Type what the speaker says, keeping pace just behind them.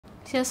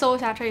先搜一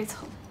下这一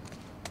层。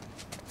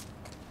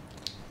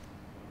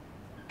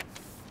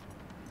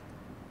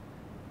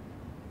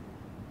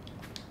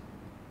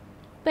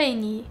贝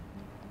尼。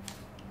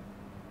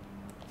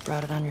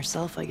 Brought it on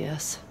yourself, I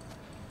guess.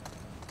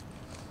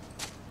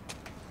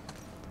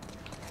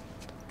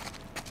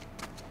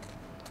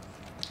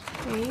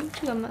 诶，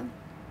这个门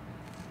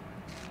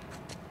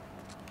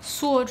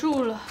锁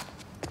住了。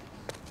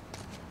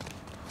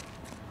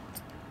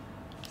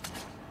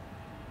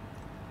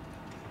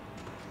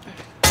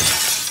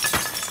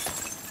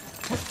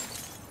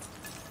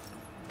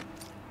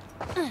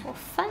我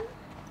翻。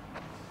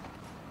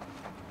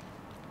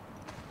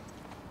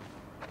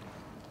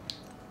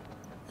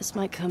 This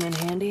might come in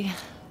handy.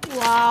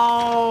 哇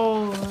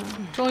哦，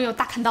终于有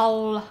大砍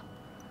刀了。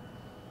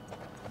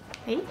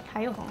哎，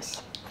还有东西。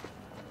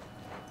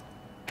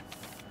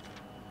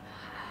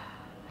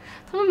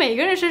他们每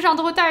个人身上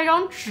都会带一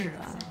张纸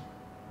啊。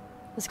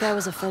This guy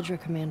was a Fedra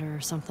commander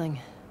or something.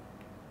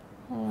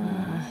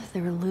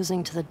 They were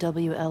losing to the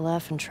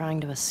WLF and trying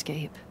to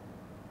escape.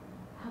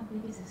 How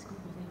big is this group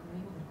if they were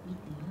able to beat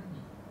the army?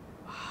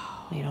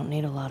 Wow. You don't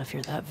need a lot if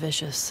you're that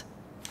vicious.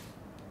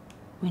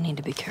 We need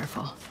to be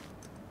careful.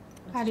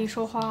 艾丽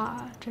说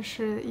话，这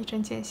是一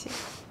针见血。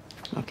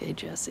Okay,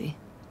 Jesse.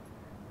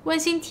 温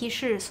馨提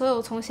示：所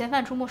有从嫌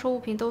犯处没收物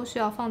品都需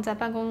要放在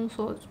办公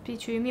所必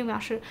区，密码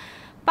是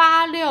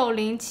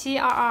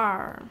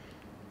860722。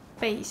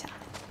背一下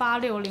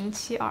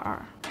，860722。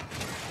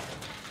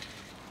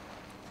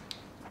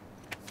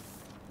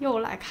又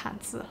来看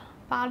字了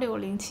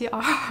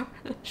，860722，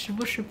时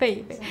不时背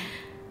一背。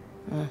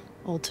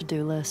Old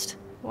to-do list.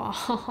 哇，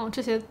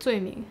这些罪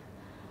名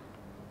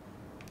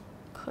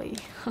可以。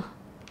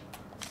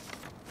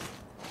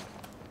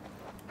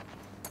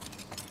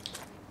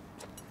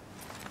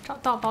找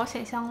到保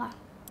险箱了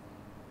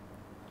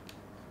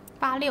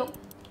，86。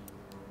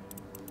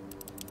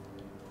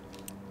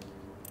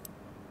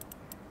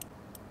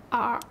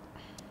22，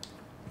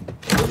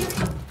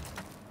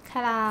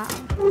开啦！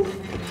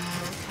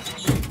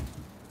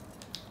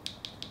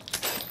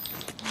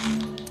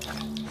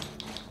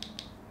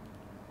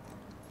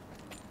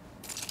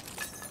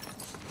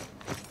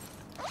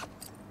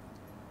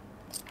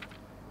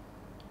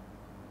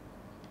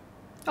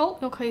哦，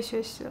又可以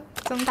学习了，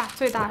增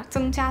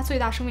加最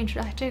大生命值，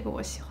哎，这个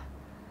我喜欢。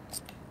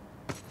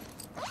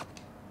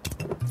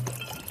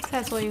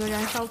再做一个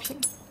燃烧瓶。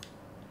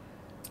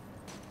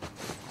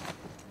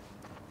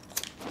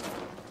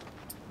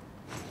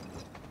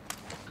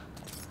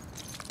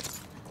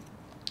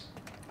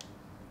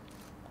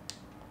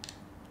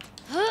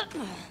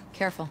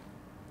 Careful.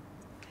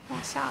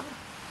 往下了。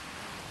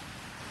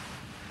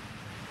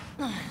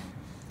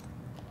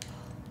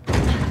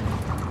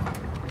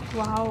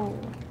哇哦！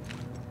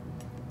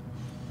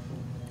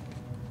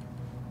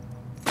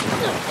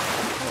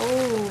哦，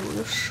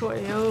有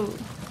水哦！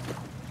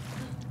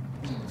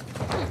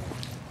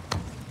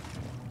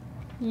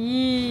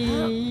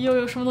咦，又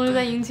有什么东西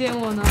在迎接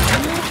我呢？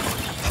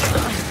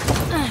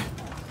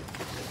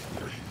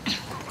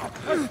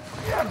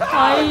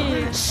哎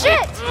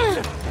 ！Shit！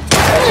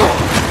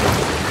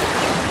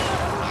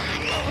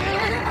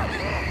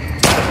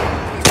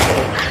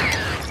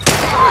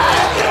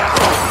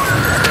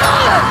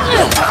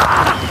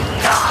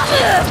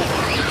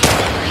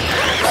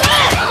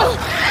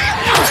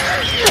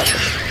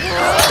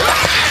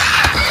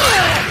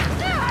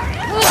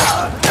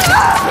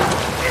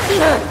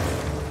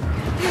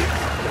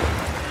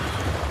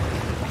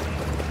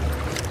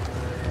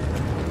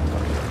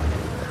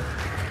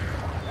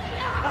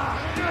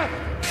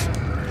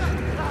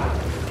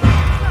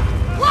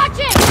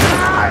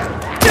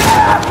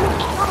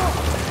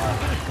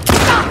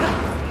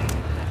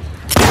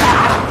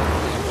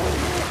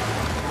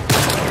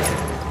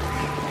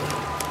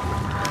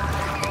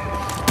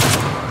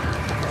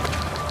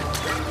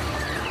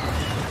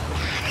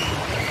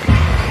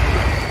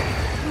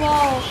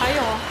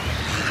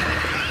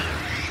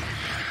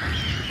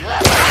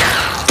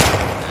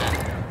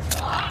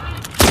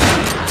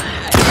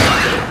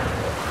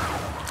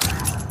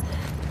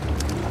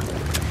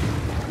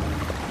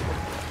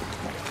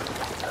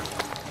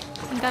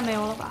 应该没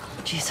有了吧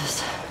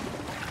Jesus.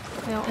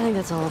 没有。 I think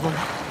that's all of them.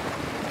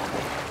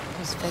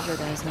 Those Fedra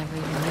guys never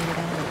even made it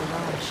out of the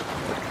garage.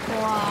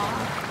 哇！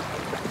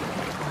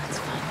 Let's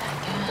find that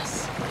gas.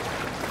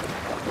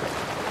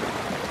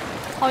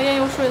 讨厌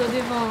有水的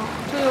地方，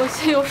这个游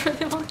戏有水的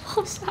地方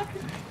好吓人。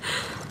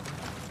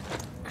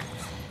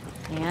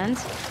And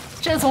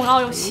这总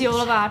要有汽油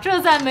了吧？这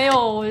再没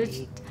有。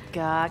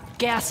 got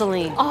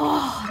gasoline.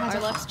 哦，那 Our 就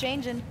好。 luck's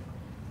changing.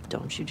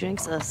 Don't you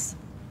jinx us.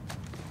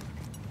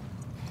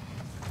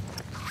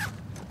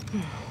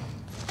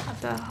 好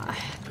的，哎，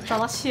找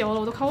到汽油了，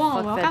我都快忘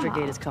了 Fuck 我要干 Fedra 嘛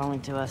Gate 了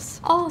is。calling to us.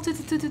 哦，对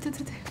对对对对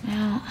对对。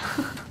 Now,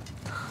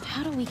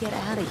 how do we get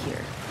out of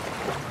here?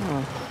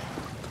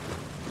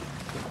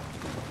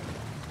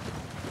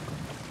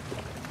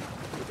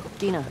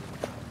 Dina.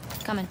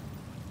 Coming.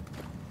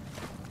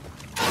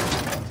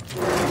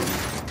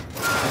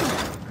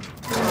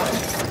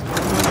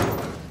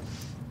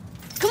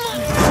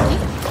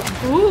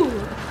 Ooh.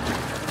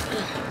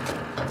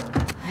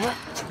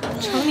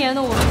 年的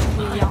我们是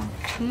不一样，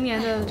成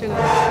年的这个。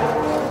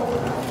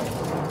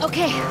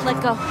Okay, let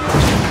go.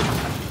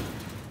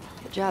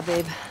 Good job,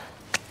 babe.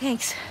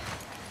 Thanks.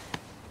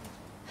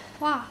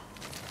 哇，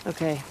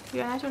 Okay.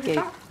 原来就是这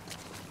儿。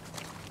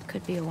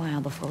 Could be a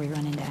while before we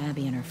run into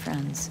Abby and her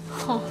friends.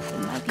 哦，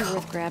 It might be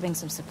worth grabbing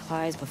some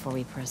supplies before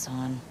we press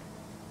on.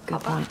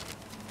 Good point.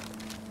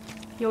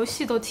 游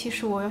戏都提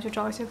示我要去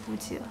找一些补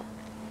给了。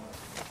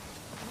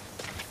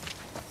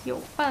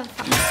有办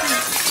法。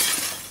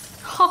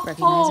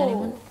Recognize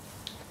anyone?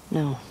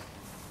 No.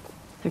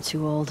 They're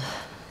too old.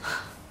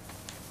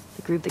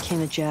 The group that came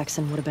to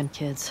Jackson would have been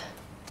kids.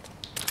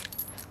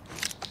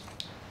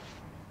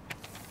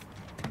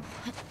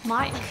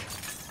 Mike，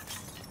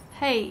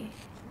 嘿，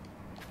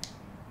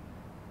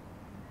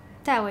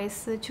戴维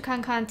斯，去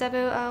看看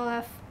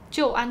WLF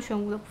旧安全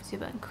屋的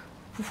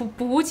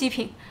补给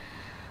品。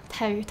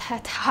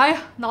太呀，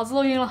脑子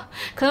都晕了，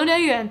可能有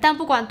点远，但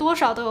不管多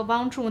少都有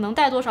帮助，能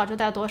带多少就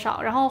带多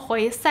少。然后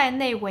回塞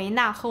内维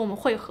纳和我们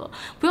会合，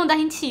不用担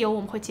心汽油，我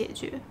们会解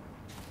决。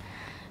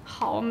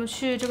好，我们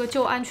去这个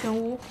旧安全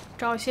屋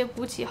找一些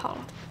补给好了。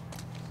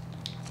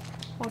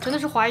我真的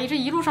是怀疑这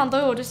一路上都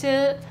有这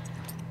些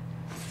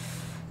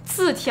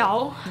字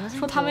条，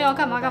说他们要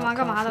干嘛干嘛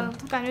干嘛的，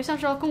感觉像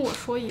是要跟我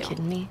说一样。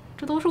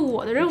这都是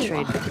我的任务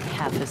啊，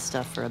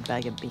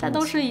但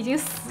都是已经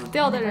死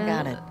掉的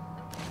人。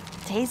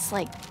 Tastes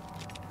like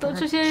都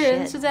这些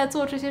人是在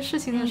做这些事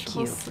情的时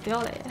候死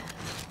掉了耶。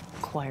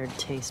Acquired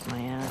taste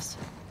my ass.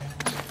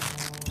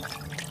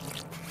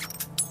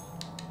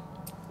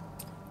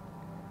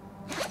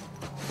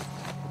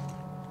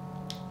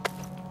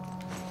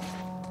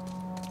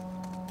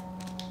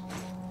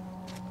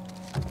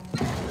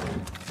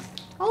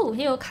哦，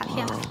也有卡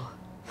片了。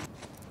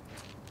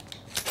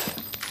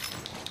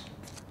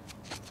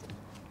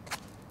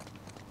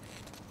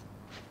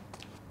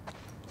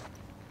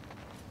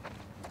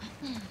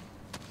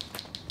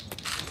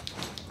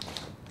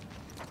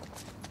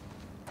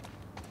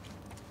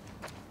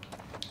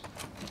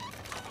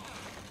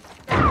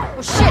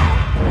Oh shit!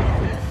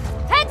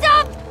 Heads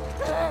up!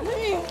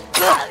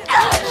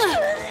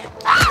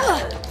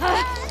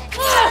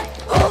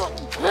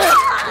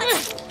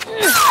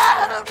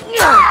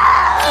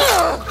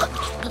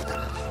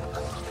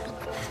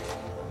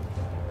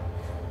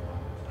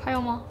 还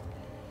有吗？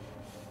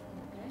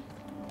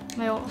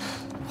没有了。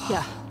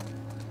 Yeah.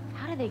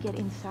 How do they get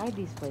inside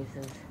these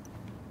places?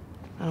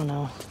 I don't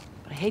know,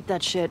 but I hate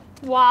that shit.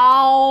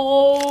 哇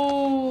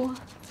哦！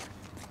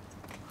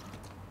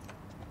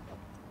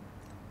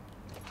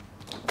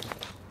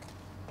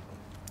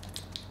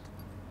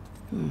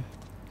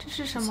 这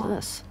是什么？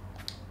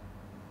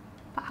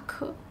巴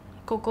克，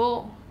狗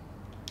狗。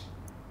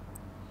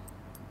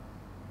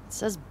It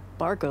says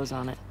Barco's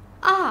on it.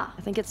 啊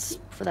I think it's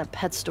for that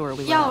pet store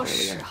we went 钥 to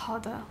匙， earlier. 好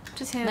的。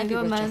之前有一 Might be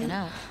个 worth 门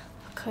checking out.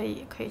 可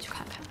以去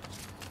看看。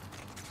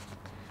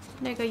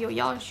那个有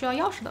需要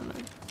钥匙的门，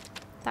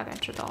大概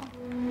知道。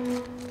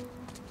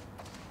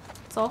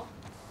走。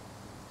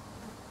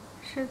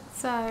是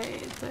在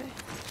对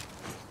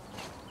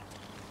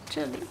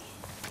这里，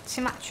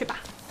骑马去吧。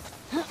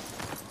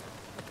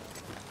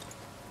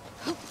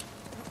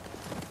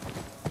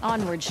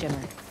 Onward,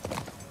 Shimmer.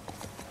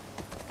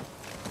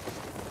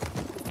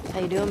 How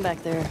you doing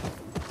back there?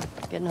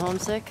 Getting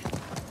homesick?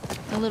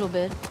 A little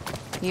bit.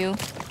 You?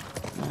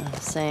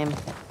 Same.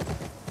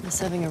 Miss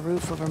having a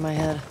roof over my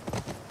head.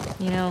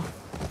 You know,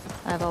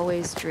 I've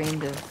always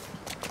dreamed of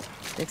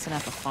fixing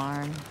up a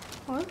farm.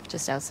 What?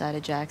 Just outside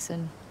of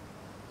Jackson.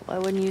 Why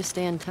wouldn't you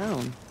stay in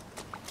town?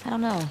 I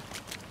don't know.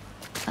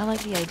 I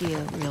like the idea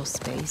of real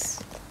space.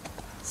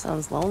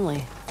 Sounds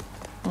lonely.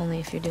 Only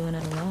if you're doing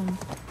it alone.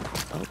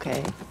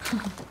 Okay.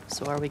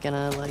 So are we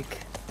gonna, like,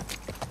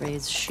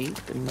 raise sheep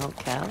and milk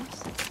cows?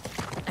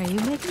 Are you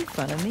making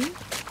fun of me?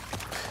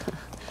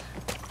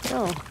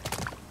 No.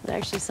 It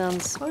actually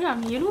sounds 我有点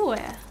迷路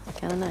哎，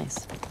 kind of nice.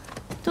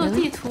 这有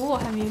地图我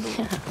还迷路。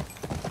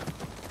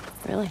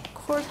 Really?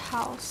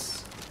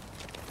 Courthouse。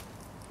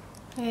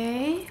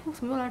哎，我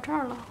怎么又来这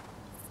儿了？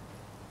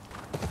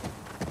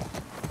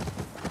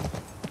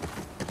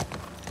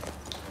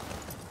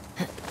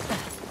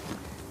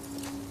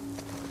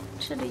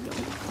这里有，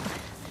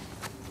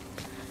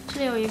这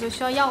里有一个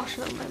需要钥匙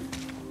的门。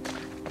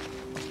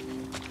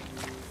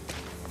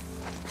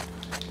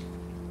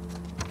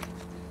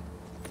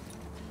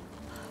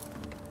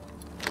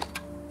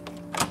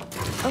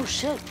 Oh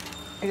shit!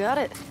 I got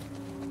it.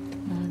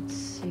 Let's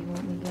see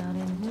what we got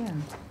in here.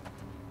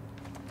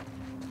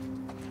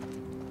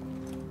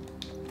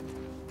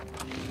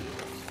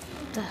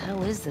 What the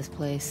hell is this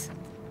place?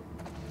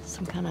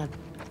 Some kind of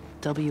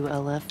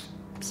WLF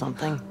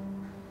something.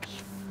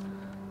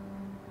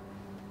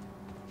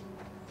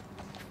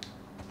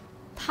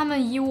 他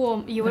们以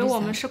为我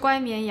们是乖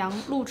绵羊，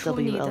露出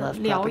你的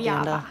獠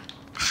牙吧。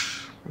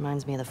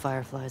 Reminds me of the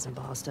Fireflies in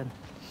Boston.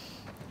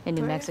 In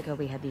New Mexico,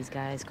 we had these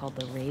guys called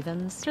the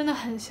Ravens. 真的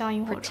很像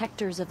萤火虫。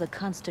 Protectors of the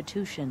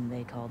Constitution,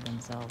 they called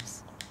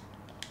themselves.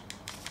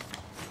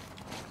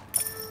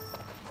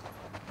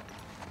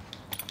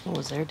 What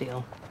was their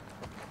deal?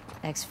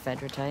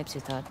 Ex-Fedra types who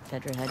thought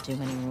Fedra had too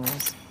many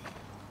rules.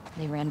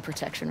 They ran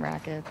protection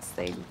rackets.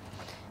 They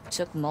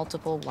took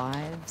multiple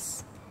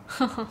wives.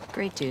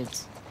 Great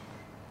dudes.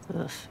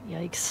 Ugh,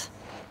 yikes.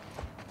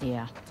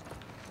 Yeah.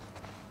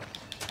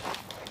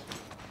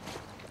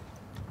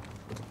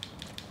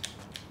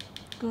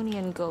 Goonie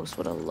and Ghost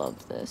would have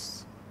loved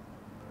this.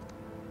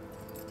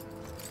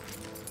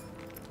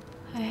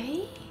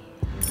 哎，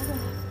他的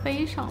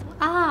背上了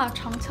啊，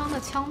长枪的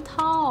枪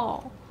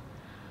套。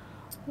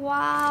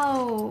哇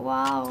哦，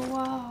哇哦，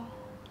哇哦！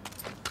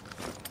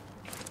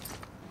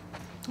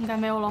应该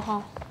没有了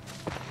哈。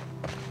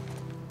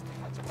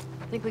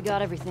I think we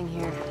got everything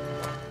here.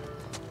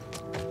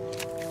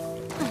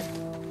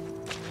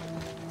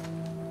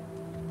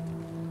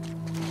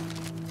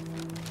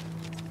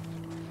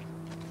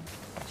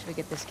 Should we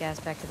get this gas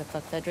back to the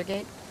fuck Fedra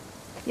gate?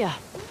 Yeah.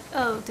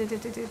 哦，对，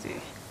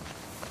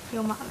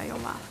有马了，有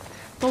马了，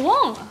都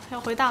忘了要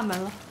回大门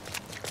了。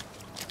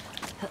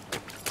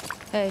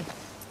Hey,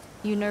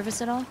 you nervous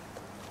at all?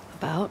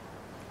 About?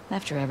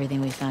 After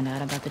everything we found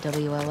out about the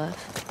WLF,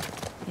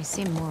 they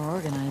seem more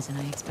organized than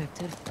I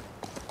expected.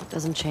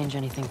 Doesn't change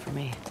anything for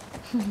me.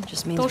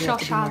 Just means we have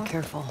to be more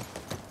careful.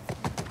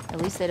 At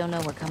least they don't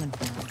know we're coming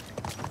for them.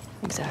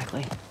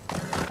 Exactly.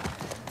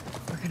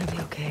 We're gonna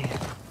be okay.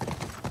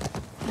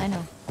 I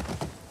know.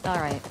 All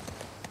right.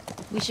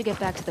 We should get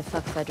back to the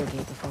fuck Fedra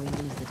gate before we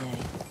lose the day.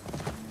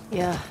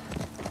 Yeah.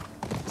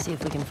 See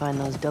if we can find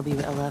those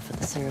WLF at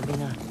the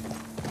Sarabina.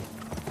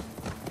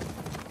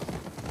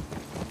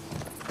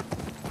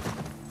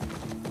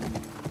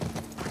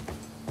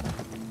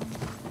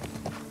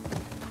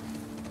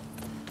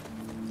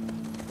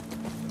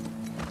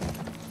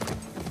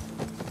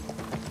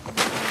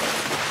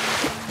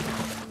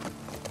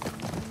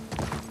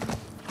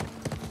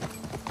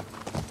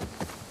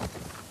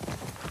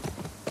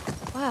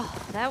 Well,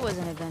 that was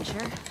an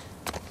adventure.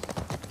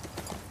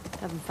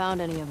 Haven't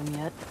found any of them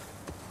yet.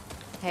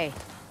 Hey,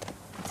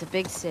 it's a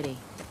big city.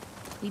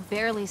 We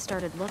barely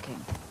started looking.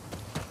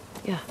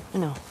 Yeah, I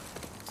know.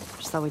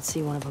 Just thought we'd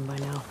see one of them by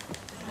now.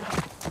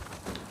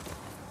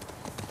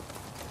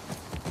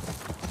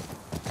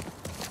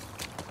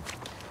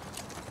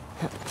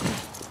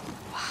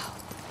 Wow.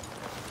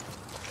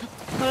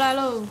 回来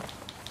喽。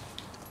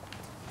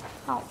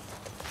好。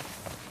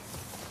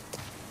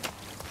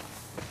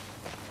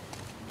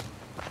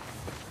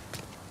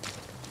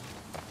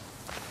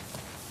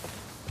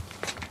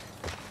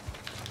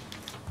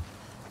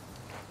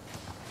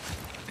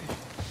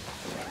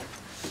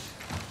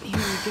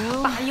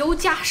把油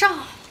加上。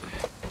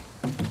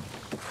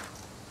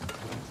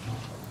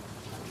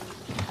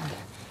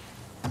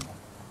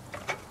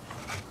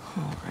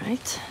All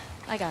right.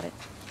 I got it.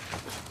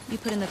 You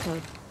put in the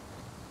code.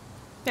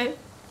 Okay.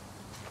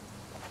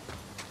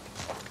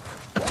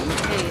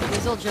 Hey,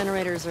 these old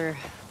generators are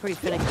pretty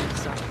finicky,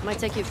 so it might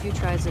take you a few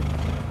tries to...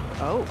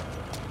 Oh.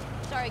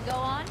 Sorry, go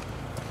on.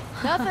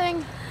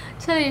 Nothing.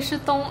 这里是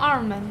东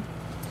二门。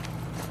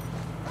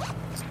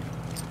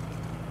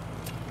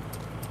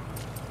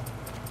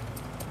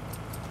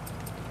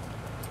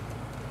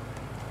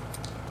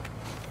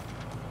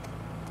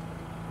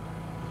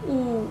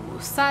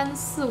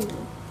5345，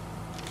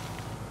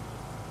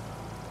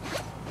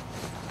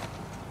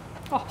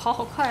哇，跑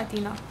好快啊，蒂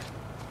娜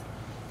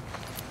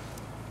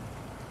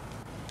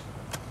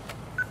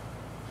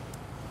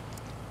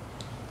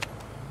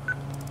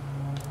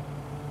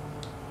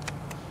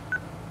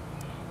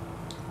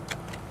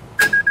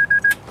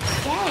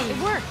！Yay! It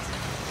worked.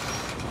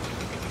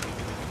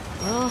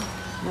 Well,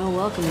 no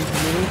welcoming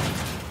committee.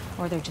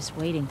 Or they're just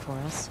waiting for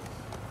us.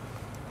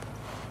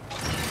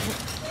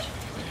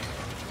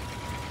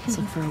 Let's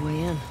look for a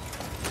way in.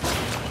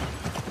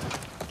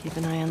 Keep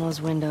an eye on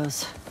those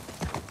windows.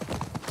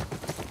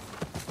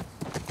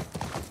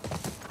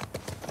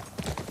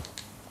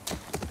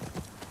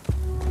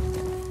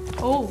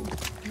 Oh,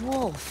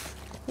 Wolf.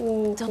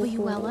 oh,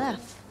 WLF.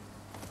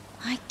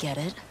 I get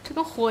it. 这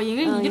跟火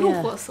影一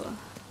路货色。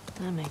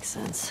That makes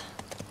sense.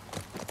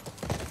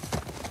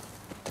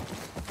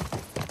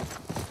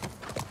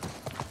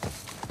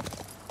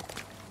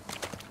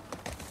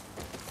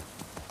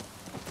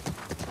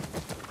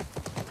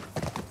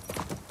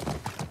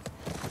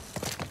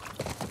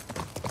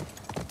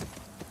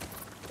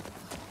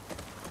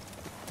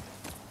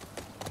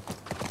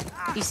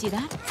 You see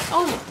that?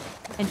 Oh,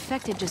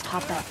 Infected just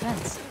hopped that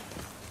fence.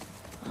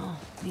 Oh,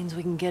 means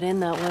we can get in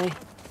that way.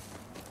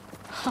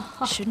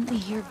 Shouldn't we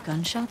hear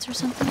gunshots or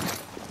something?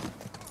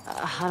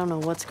 I don't know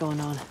what's going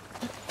on.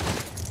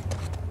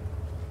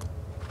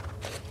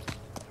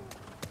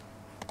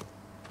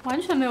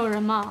 完全没有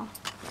人嘛。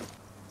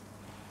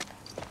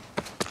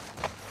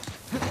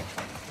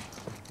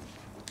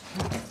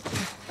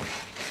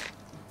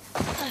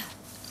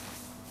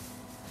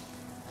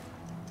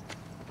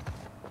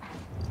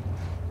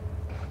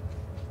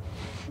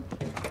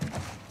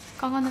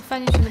刚刚那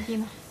翻进去的币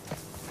呢？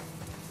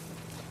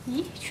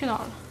咦，去哪儿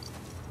了？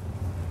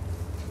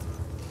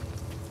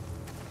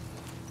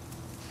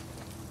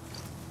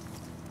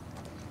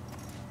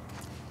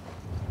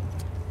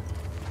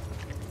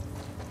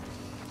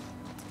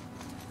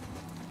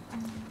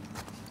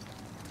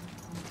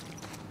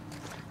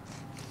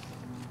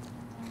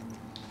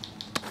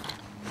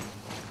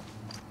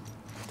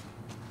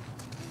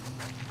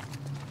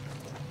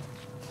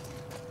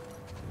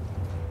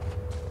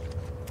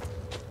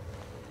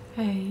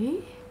哎，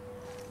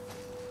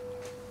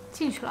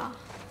进去了。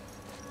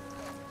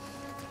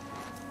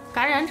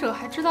感染者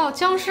还知道，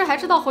僵尸还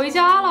知道回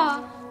家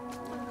了。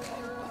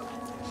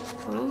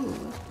哦，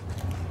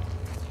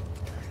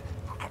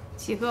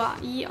几个啊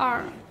？1、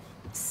2、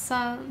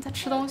3，在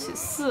吃东西。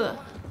4。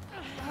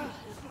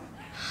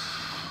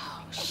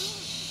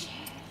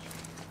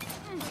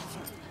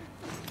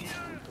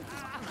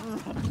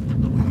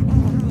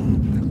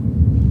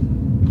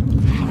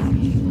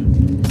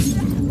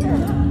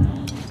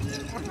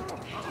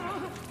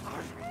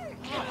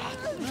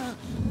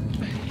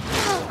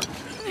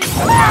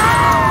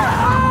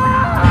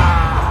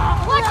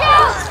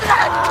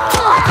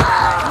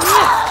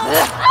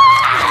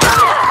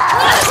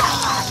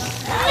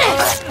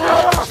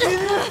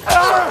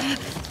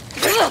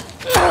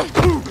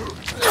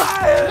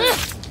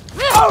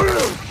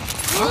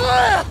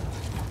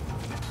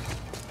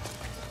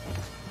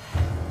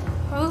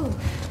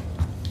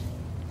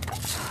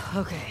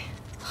Okay.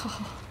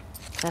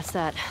 That's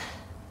that.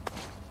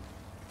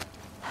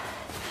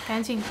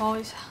 赶紧包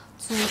一下，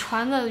祖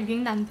传的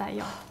云南白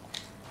药。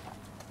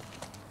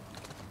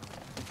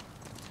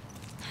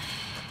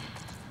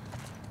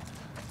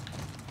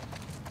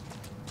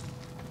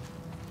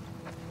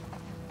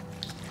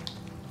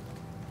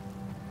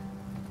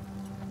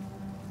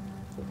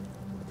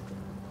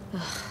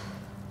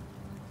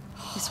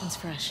This one's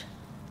fresh.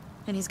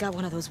 And he's got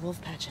one of those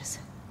wolf patches.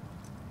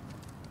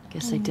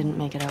 Guess they didn't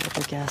make it out with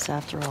the gas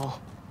after all.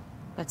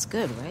 That's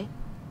good, right?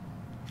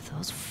 If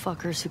those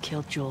fuckers who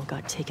killed Joel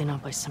got taken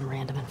out by some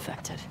random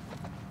infected.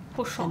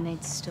 不爽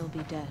Then，they'd still be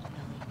dead,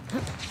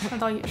 Ellie. 那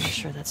倒也 I'm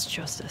是。 sure that's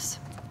justice.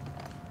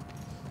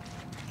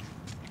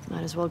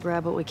 Might as well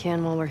grab what we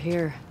can while we're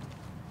here. .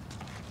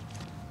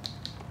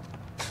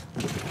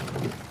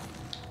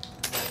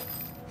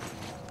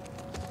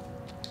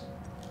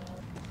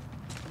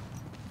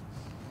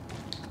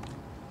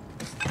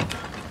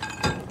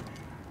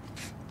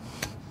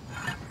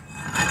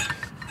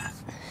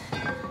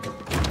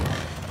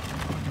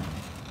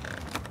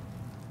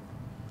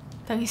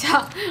等一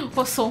下，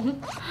我怂。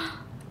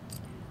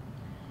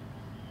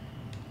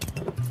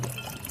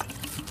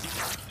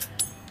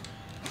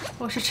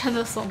我是真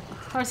的怂，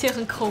而且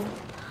很抠。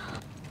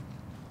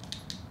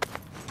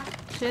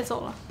直接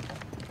走了。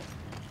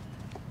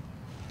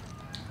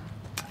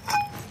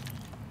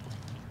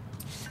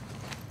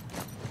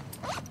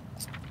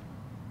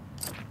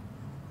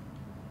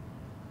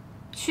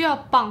需要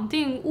绑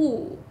定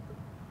物、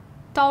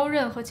刀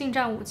刃和近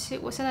战武器。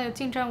我现在有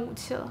近战武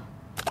器了。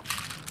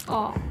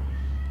哦。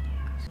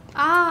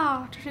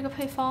啊，这是一个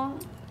配方。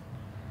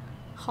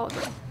好的，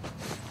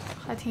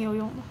还挺有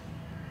用的。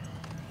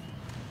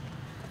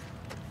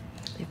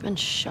 They've been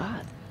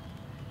shot.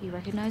 You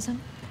recognize him?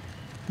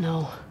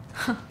 No.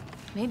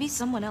 Maybe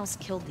someone else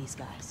killed these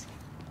guys.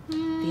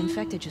 The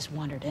infected just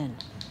wandered in.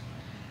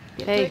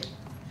 Hey,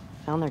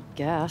 found their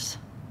gas.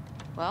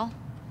 Well,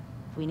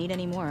 if we need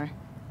any more,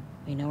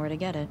 we know where to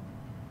get it.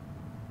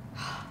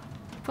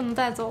 不能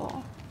带走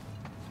哦。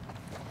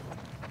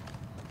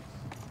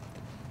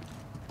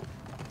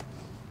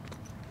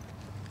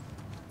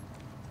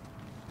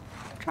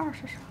这儿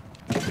是啥？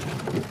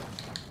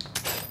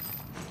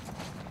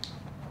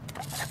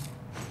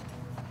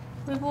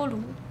微波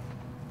炉。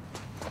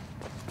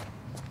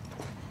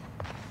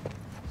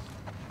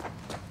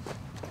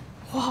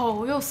哇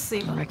哦，又死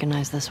一 Don't 个！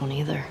 recognize this one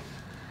either.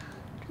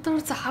 这都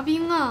是杂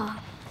兵啊。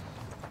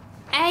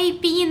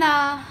AB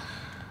呢？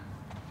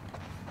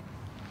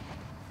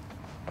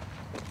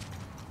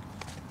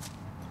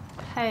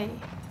嘿。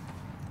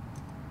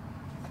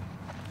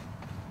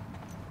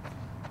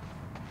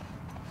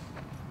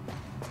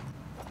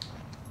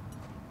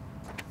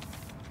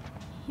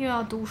 又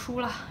要读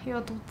书了，又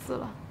要读字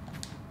了。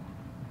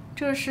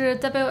这是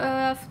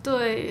WLF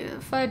对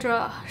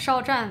Fedra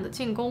哨站的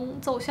进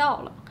攻奏效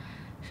了，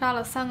杀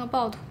了3个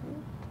暴徒。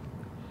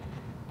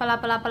巴拉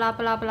巴拉巴拉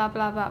巴拉巴拉巴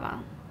拉巴拉。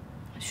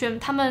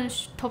他们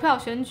投票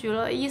选举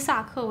了伊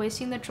萨克为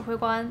新的指挥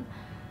官。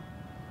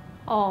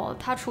哦，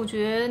他处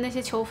决那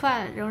些囚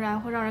犯仍然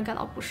会让人感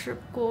到不适，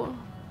不过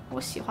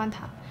我喜欢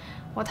他，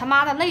我他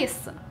妈的累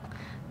死了。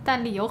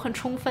 但理由很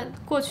充分。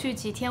过去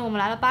几天，我们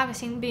来了8个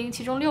新兵，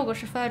其中6个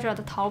是 Fedra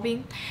的逃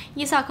兵。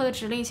伊萨克的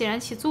指令显然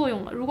起作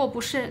用了。如果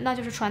不是，那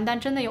就是传单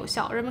真的有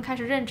效。人们开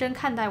始认真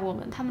看待我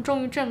们，他们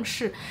终于正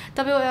视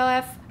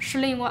WLF 是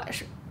另外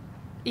是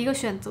一个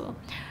选择。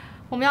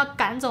我们要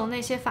赶走那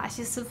些法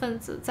西斯分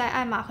子，在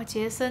艾玛和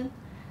杰森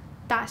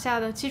打下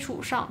的基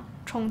础上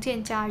重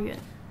建家园。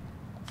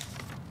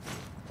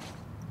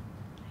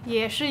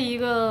也是一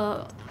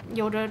个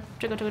有着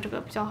这个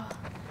比较。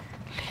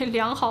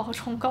 良好和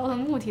崇高的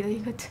目的的一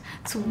个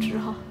组织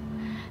哈，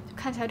就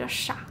看起来有点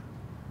傻。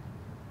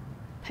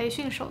培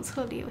训手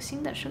册里有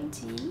新的升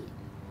级。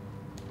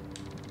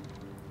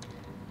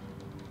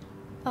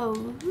哦，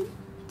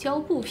胶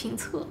布评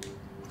测。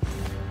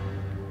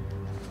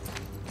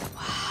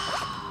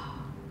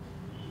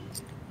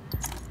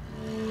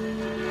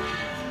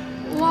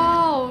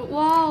哇哦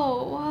哇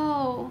哦哇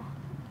哦！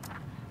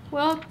我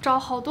要找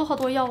好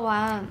多药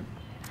丸。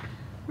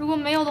如果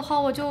没有的话，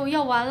我就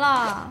要完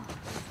啦。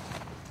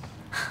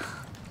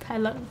太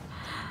冷了。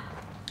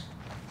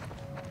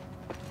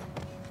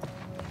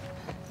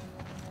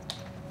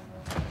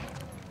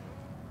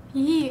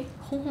咦，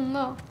红红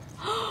的。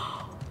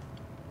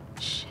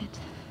Shit.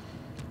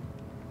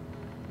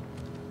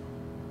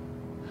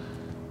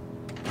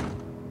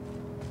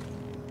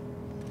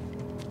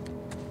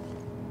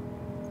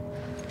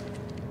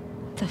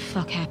 What the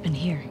fuck happened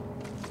here?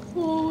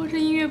 哦，这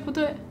音乐不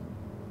对。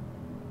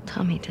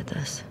 Tommy did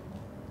this.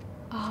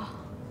 啊，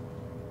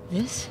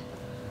 This?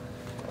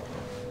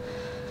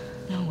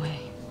 No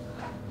way.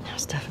 That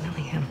was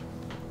definitely him.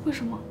 为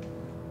什么？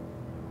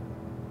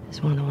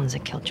 He's one of the ones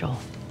that killed Joel.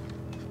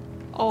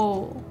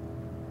 哦。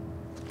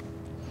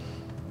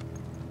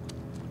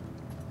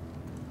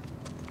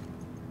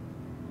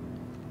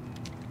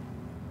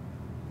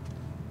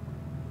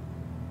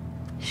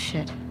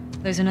 Shit.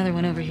 There's another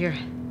one over here.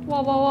 哇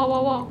哇哇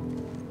哇哇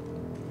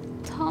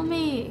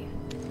 ！Tommy，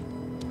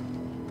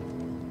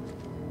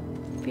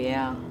 别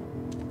啊，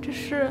这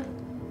是，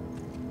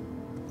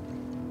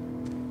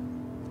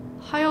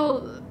还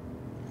有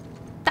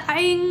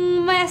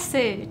dying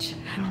message。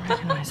 I don't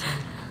recognize him.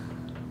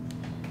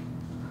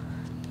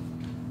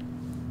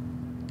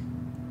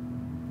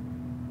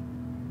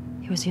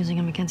 He was using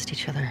them against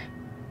each other.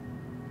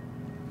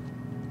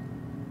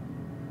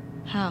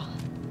 How?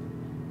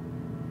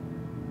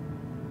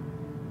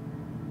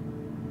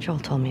 Joel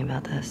told me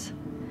about this.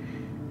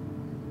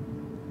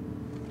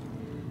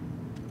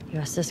 You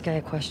ask this guy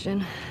a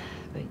question,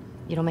 but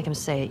you don't make him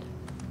say it,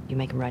 you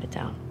make him write it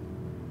down.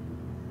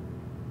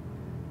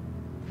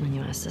 And then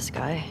you ask this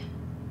guy,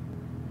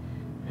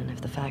 and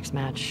if the facts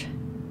match,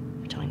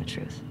 you're telling the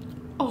truth.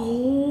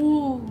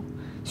 哦，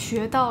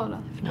学到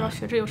了，不知道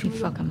学这有什 You 么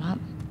fuck 用？ him up.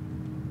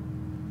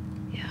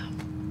 Yeah.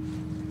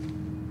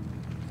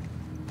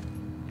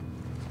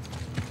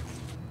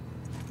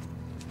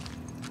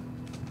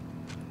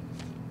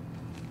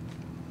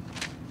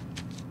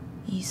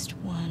 East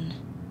 1.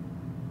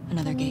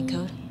 Another gate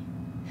code?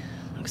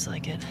 Looks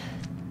like it.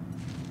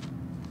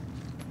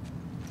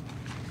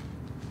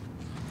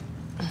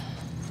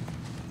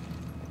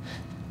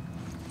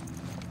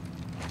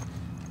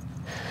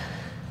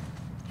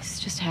 This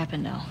just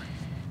happened now.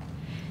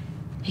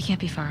 He can't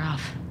be far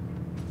off.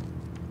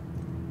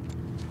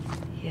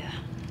 Yeah. "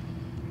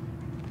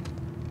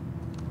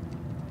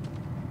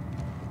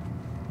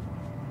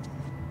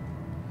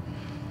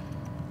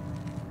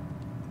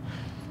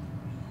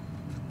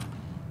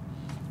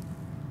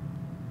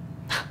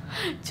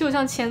就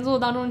像前作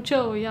当中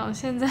Joe 一样，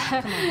现在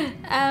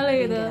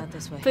Ellie 的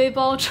背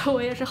包周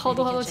围也是好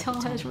多好多枪，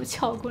还有什么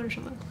撬棍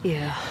什么的，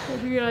 Yeah. 也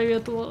是越来越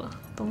多了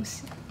东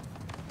西。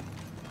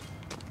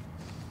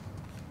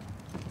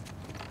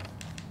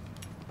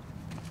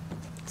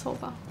走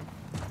吧。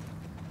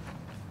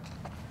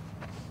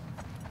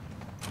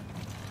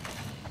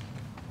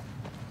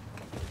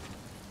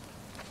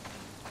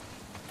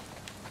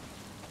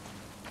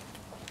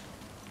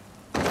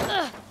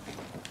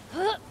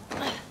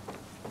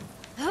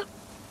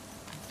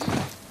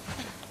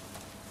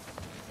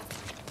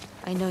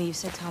I know you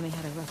said Tommy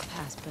had a rough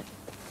past, but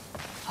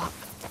fuck.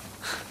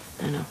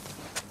 I know.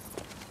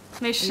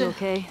 没事 Are you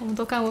okay? 我们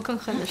都干过更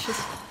狠的事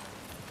情。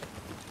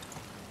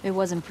 It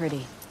wasn't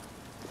pretty.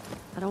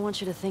 I don't want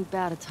you to think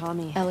bad of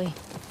Tommy. Ellie,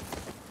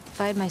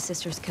 if I had my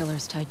sister's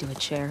killers tied to a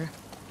chair,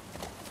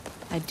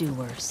 I'd do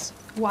worse.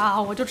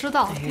 哇，我就知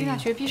道 I hear 李大 you.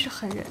 学必是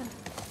狠人。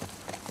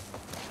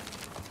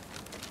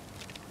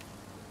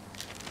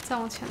再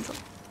往前走。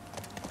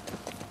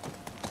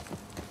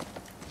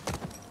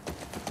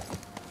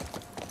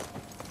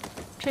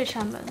这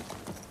扇门。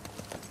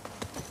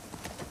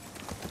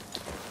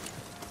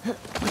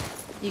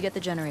 You get the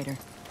generator.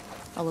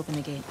 I'll open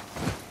the gate.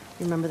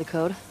 You remember the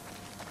code?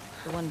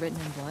 The one written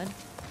in blood?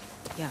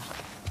 Yeah.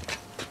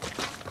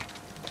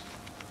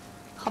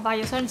 好吧，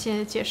也算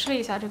解释了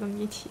一下这个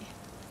谜题。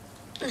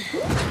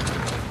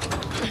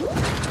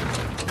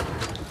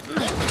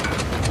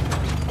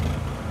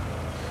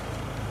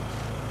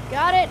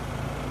 Got it.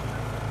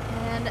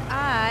 And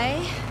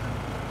I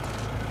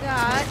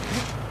got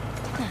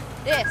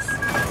this.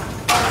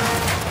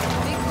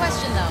 Big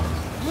question though.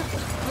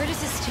 Where does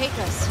this take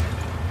us?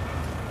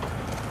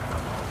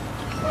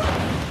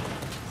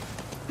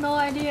 No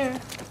idea.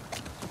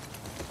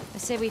 I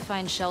say we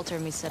find shelter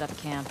and we set up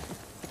camp.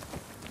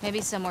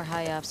 Maybe somewhere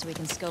high up so we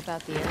can scope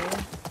out the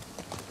area.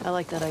 I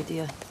like that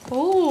idea.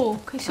 哦，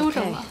可以修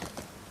整 Okay. 了。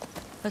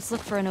 Let's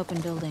look for an open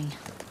building.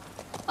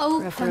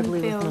 Open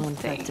Preferably with no building.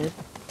 infected.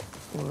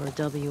 Or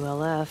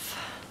WLF.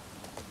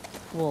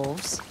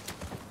 Wolves.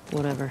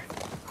 Whatever.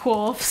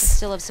 Wolves.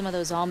 Still have some of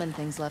those almond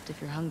things left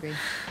if you're hungry.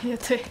 也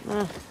对。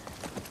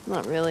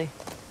 Not really.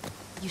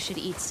 You should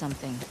eat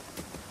something.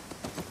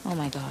 Oh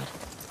my god.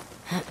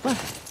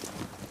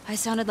 I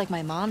sounded like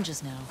my mom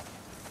just now.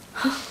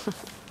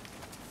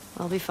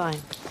 I'll be fine.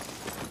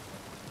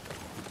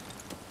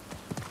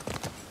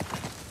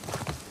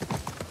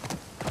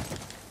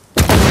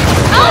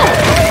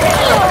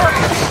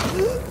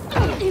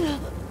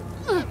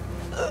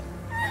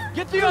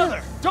 Get the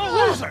other! Don't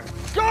lose her!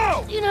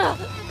 Go!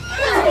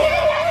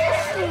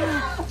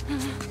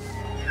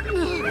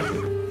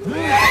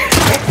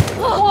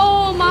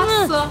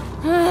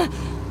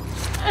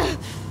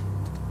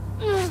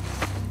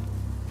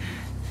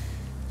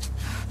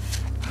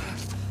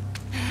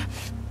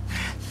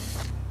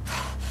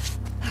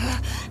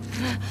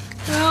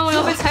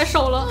 开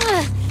手了，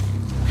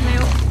没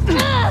有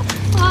啊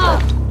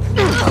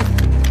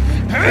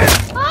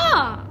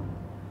啊！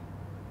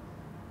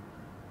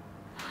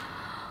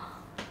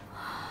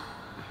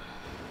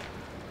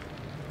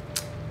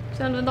现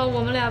在轮到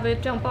我们俩被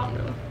这样绑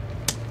着了。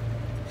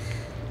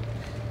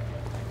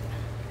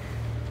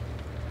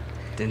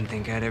 Didn't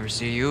think I'd ever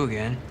see you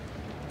again.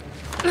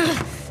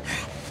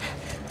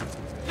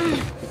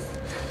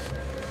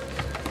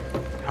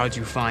 How'd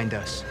you find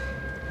us?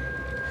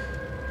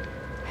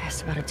 I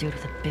asked about a dude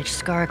with a bitch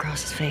scar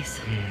across his face.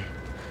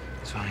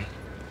 It's fine.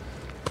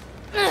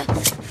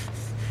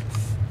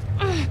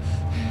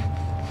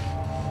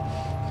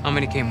 How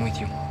many came with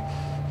you?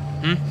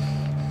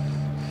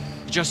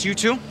 Just you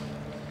two?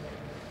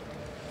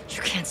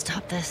 You can't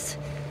stop this.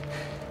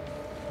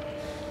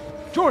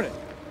 Jordan!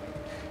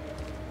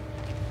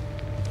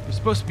 We're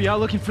supposed to be out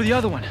looking for the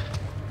other one.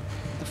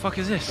 What the fuck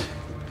is this?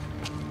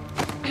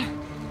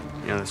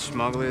 You know the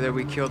smuggler that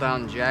we killed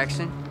out in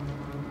Jackson?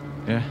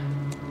 Yeah?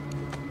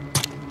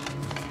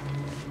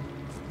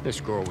 This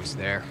girl was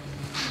there.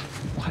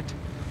 What?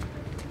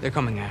 They're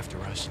coming after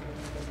us.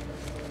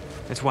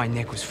 That's why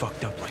Nick was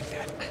fucked up like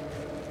that.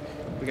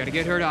 We gotta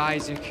get her to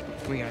Isaac.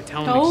 We gotta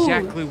tell him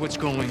exactly what's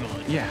going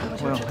on. Yeah,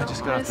 well, I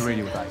just got off the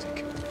radio with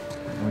Isaac.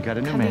 And we got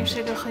a new 肯定 man. 是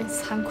一个很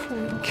残酷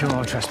的。 Kill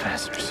all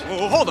trespassers.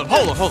 Oh, hold up.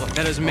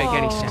 That doesn't make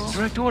any sense.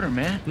 Direct order,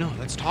 man. No,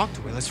 let's talk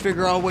to her. Let's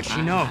figure out what she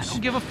I knows.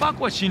 don't give a fuck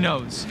what she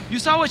knows. You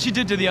saw what she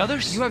did to the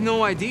others? You have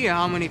no idea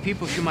how many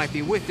people she might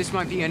be with. This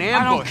might be an I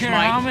ambush, don't care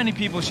Mike. how many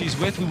people she's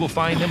with. We will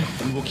find them.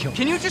 We will kill them.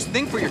 Can you just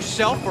think for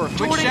yourself for a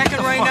quick Jordan, second get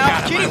the right fuck now?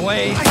 out of my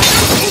way.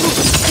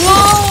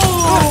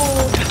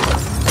 Whoa!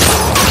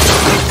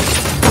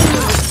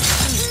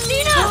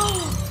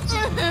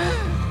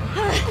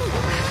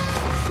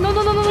 No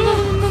no no no no no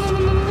no no no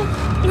no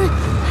no！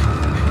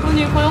 我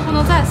女朋友不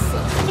能再死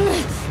了，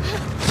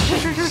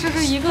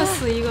是一个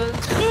死一个。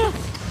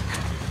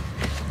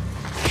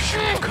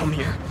 Come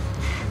here.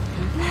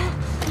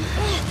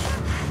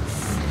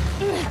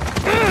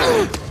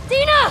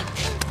 Dina!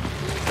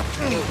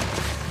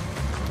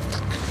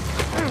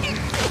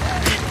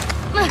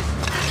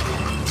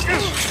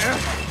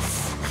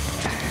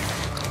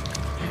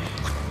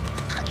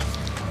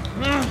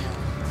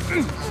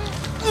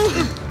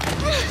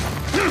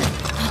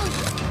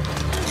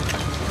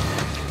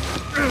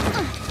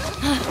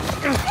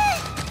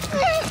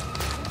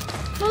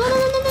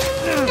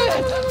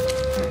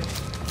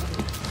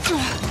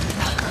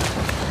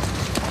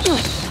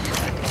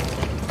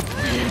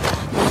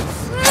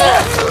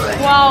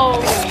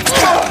 Wow!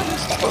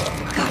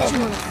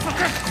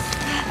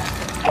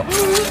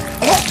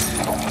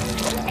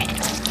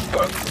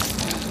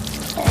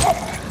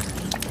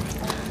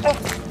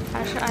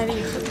 还是艾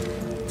丽狠。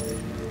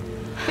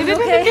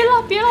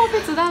别了，我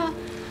被子弹了。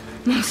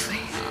 Mostly.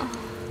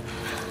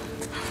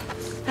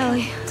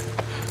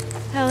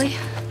 Ellie.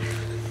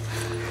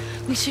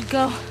 We should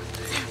go.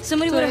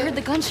 Somebody would have heard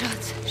the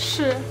gunshots.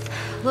 是。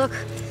 Look,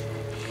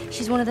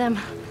 she's one of them.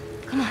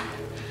 Come on.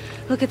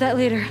 Look at that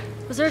later.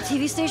 Was there a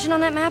TV station on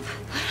that map?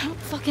 I don't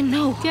fucking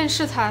know. 电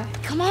视台。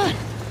 Come on.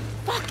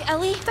 Fuck,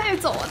 Ellie. 带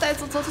走。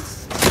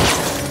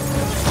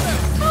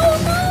Oh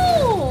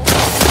no!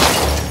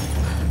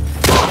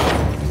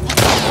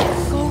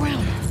 Go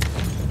around.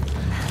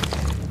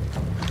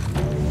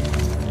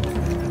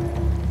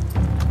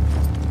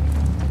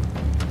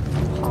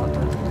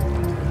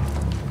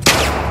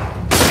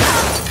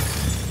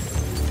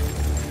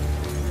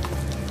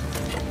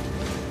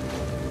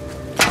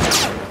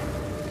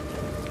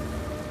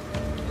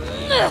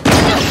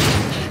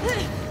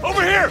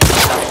 Over here!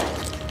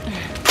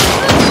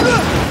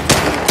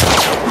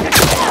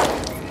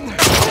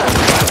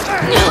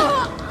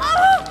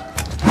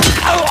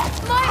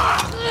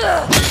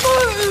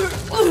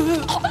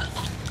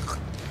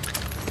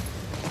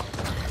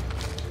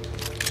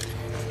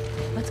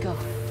 Let's go.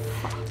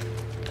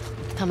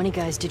 How many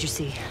guys did you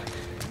see?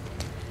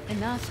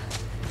 Enough.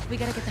 We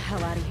gotta get the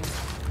hell out of here.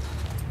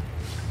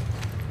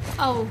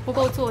 哦，不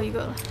够做一个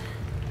了。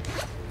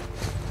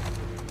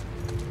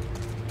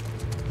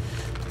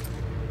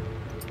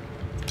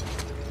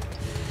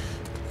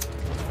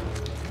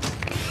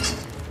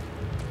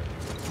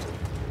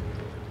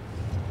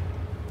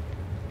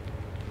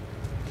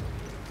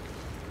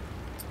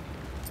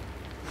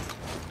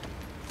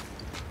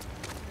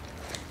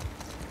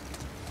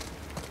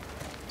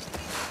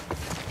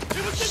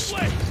 It was this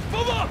way!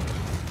 Move up!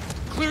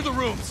 Clear the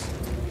rooms.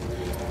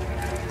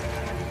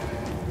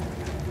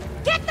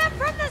 Get them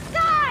from the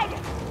side!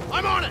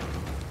 I'm on it!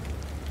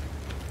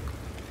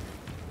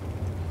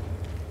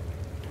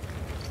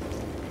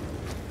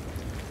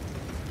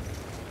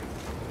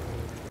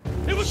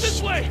 It was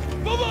this way!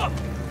 Move up!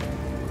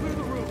 Clear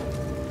the room.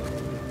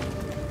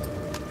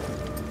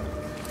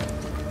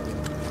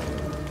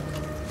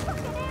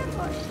 Fucking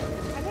ambush!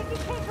 I think you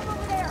can't come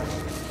over there!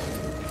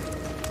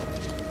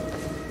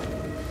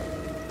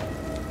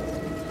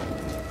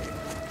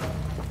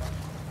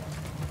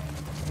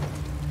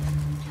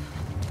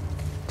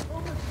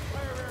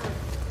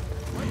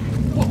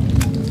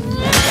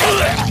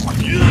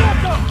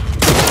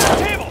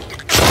 Table!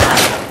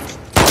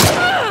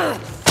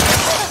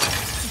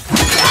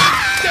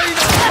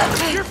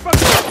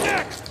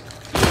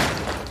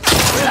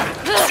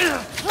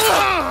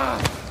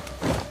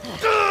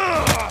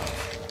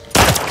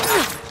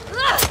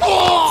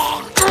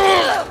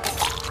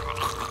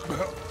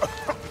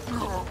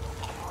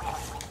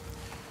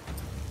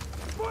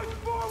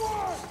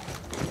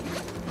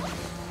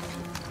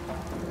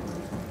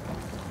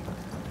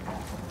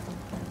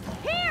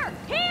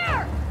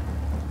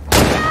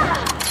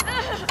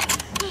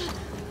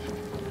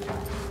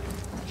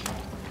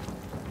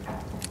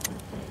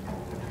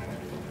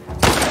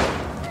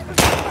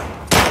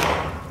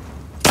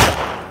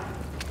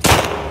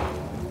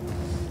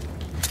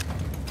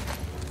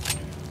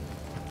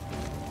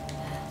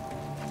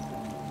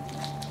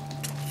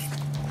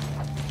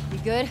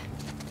 good?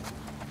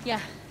 Yeah.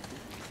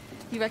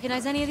 You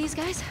recognize any of these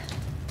guys?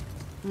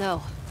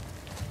 No.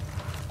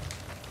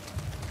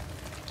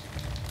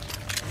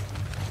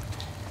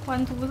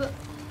 完犊子！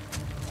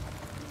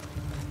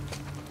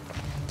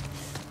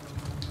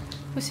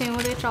不行，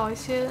我得找一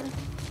些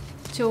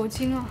酒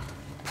精啊，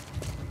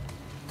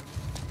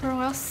不然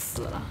我要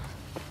死了。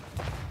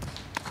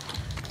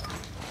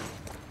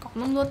搞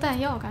那么多弹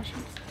药干什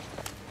么？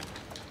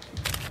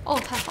哦，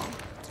太好了，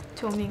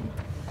救命了！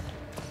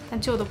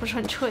但救的不是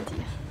很彻底。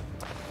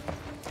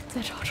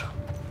再找找，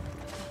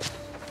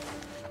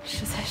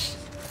实在是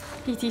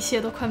一滴血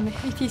都快没，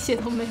一滴血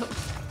都没有了。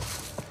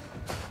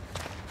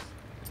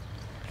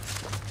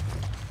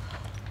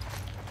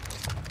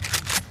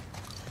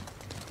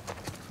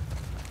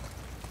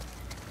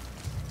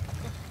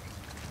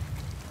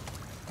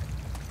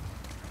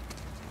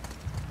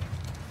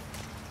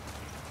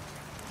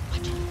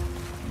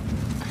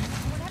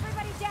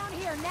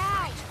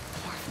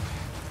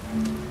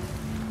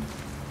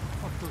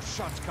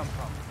 Shots come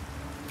from?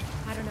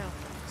 I don't know.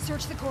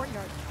 Search the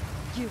courtyard.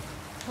 You,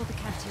 hold the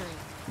cafeteria.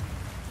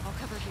 I'll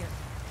cover here.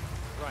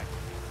 Right.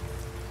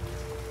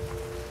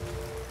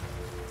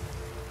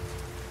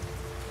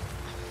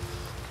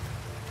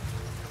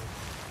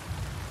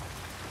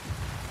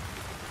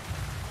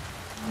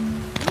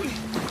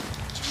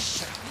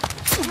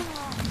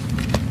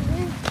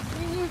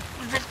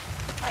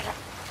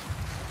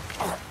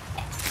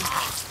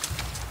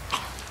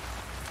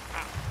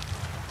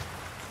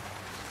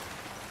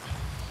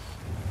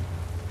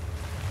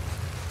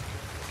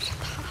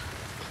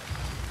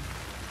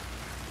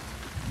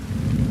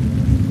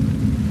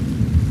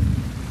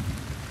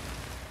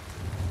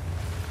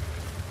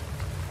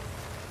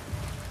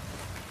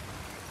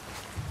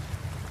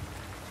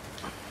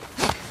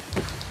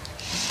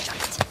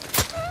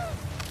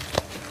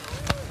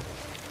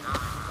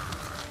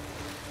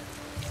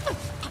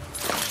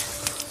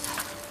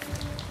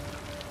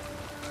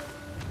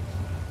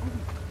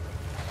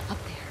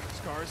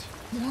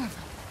 More of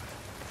them.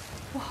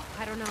 Whoa,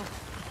 I don't know.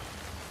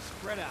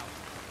 Spread out.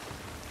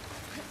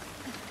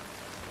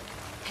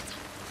 Heads up.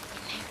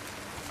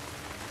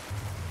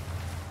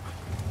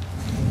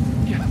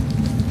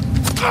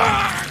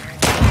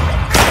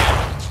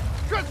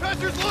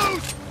 Trespassers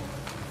loose!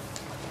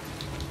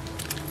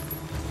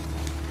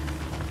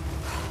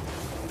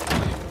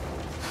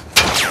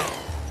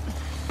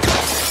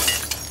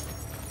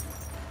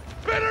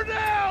 Spin her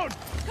down!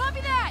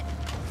 Copy that!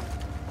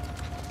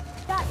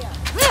 Got ya.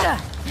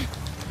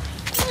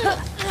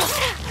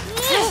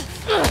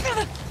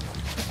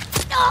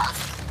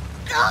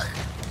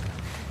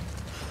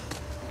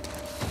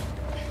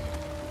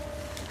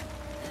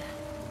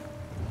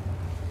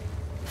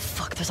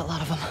 Fuck, there's a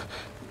lot of them.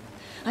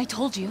 I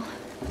told you.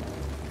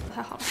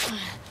 太好了！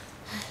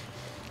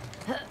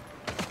哎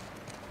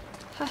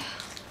呀，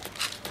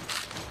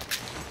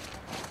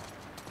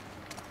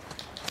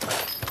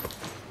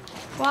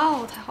哇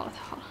哦，太好了，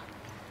太好了！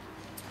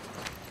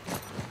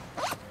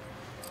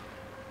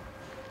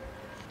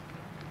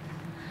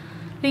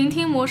聆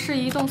听模式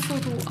移动速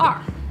度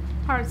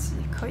2级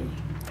可以。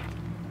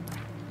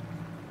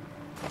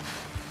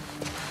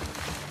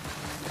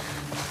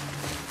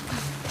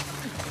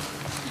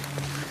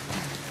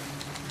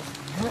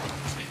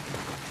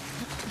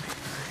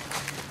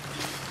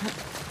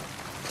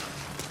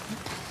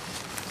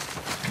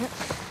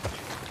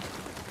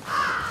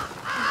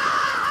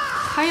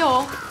还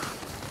有。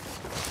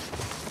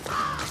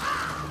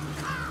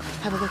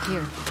 Have a look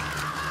here.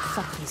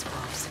 Fuck these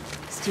wolves.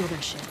 Steal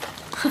their shit.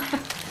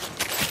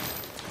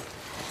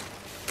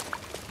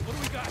 What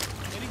do we got?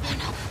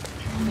 Anything?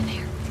 Over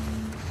there.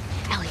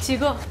 Ellie, 几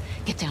个？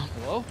 get down.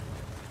 Hello?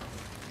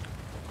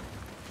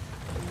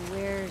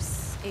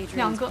 Where's Adrian's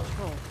两个。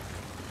 patrol?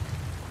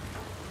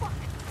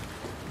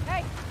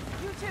 Hey,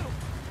 you two!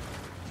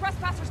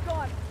 Trespassers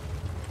gone.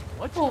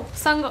 哦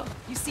，3个。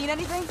 You seen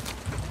anything?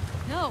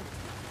 No.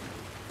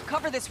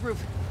 Cover this roof.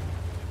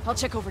 I'll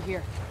check over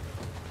here.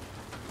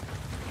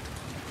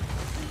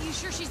 You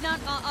sure she's not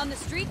on the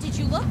street? Did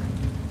you look?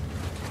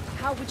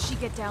 How would she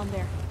get down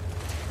there?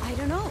 I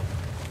don't know.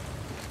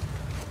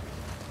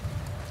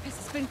 Has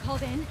this been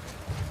called in?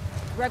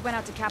 Greg went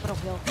out to Capitol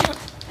Hill.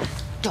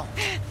 Don't.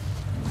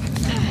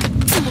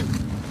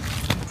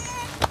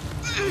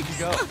 Where'd you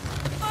go?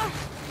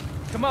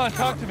 Come on,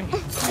 talk to me.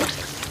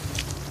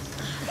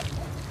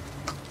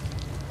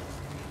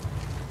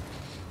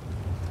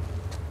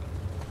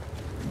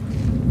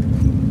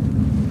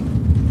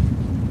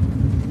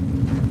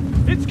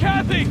 It's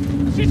Kathy!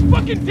 She's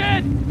fucking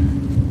dead!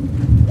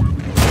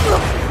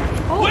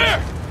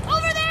 Where?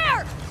 Over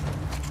there!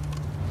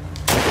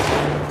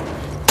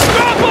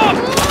 Drop him!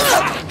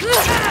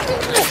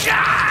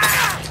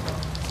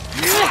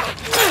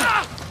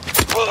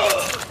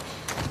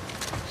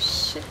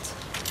 Shit.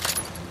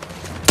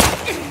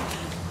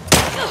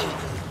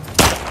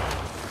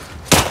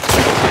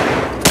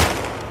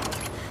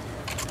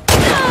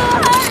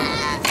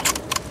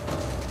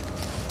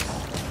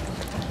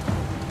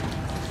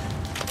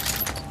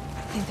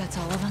 I think that's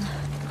all of them.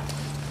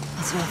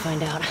 Let's go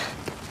find out.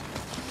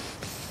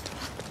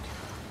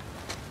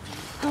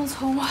 他们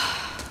从哪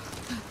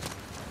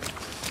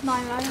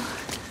里来呀？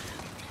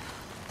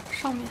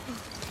上面。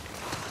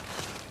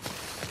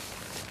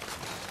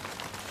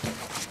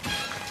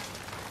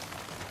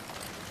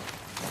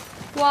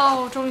哇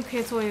哦，终于可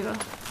以做一个！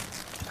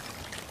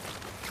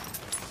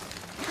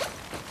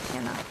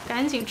天哪，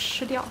赶紧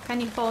吃掉，赶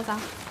紧爆炸！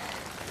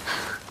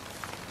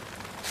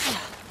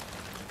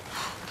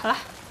好了。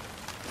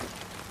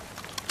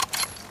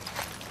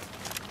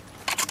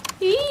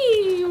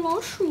咦，有老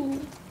鼠，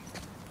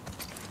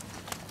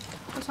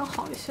好像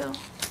好一些了。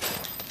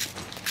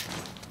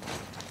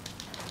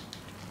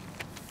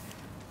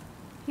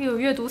又有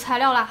阅读材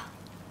料啦。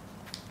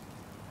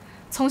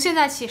从现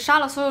在起，杀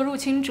了所有入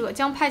侵者，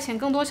将派遣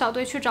更多小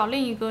队去找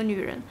另一个女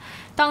人。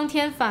当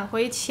天返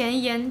回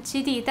前沿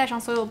基地，带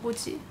上所有补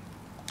给。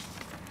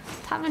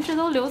他们这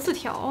都留字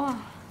条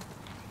啊！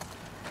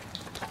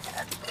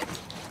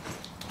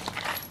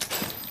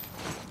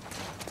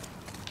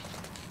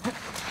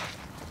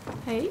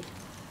哎，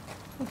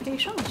我可以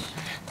上去。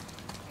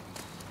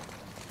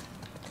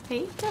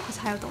哎，这好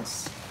像还有东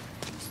西。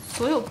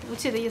所有补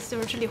给的意思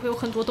就是这里会有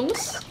很多东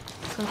西，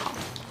很好。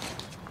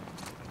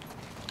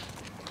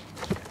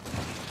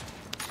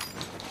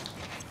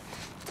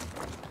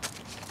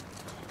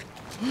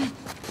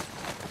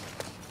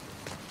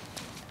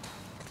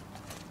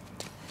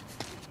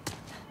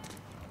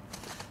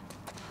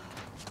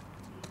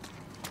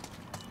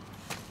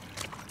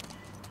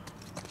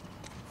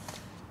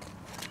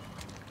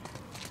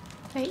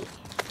哎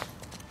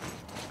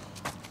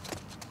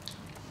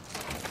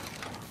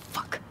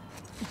Fuck.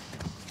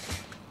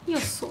 又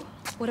锁。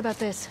 What about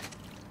this?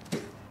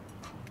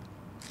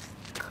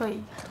 可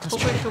以，不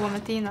愧是我们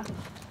弟呢。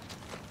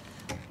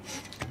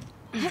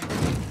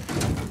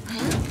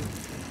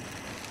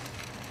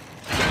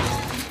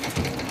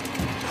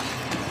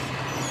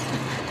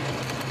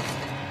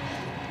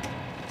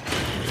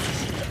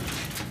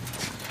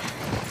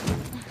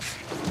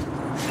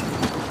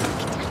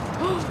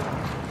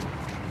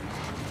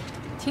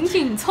挺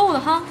紧凑的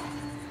哈，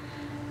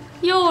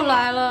又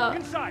来了！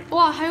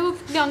哇，还有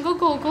2个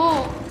狗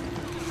狗，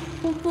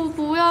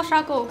不要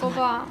杀狗狗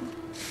吧。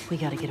 We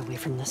gotta get away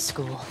from this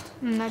school.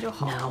 那就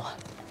好。 Now.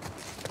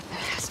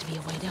 There has to be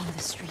a way down to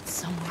the street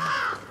somewhere.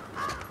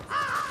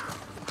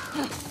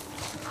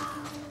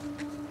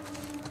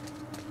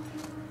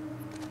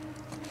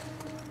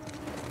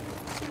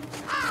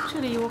 这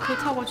里我可以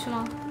跳过去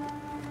吗？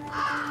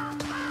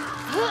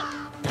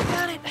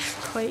 Got it.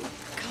 可以。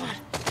 Come on.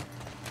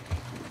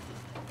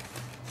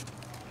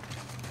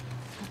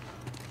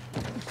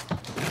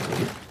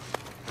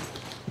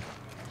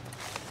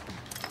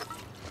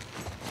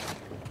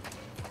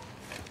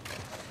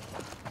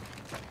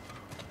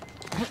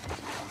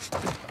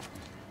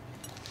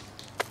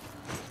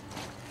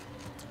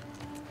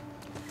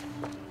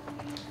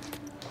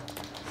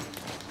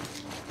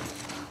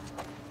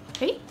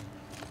 哎，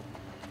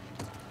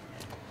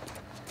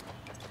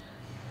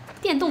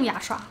电动牙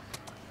刷，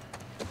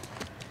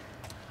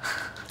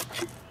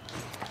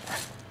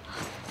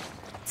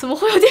怎么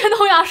会有电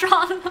动牙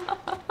刷呢？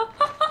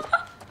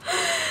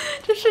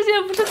这世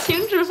界不是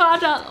停止发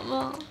展了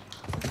吗？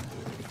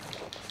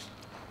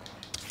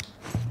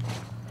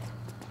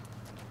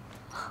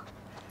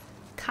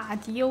卡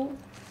迪欧，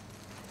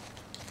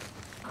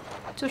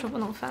这是不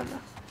能翻的。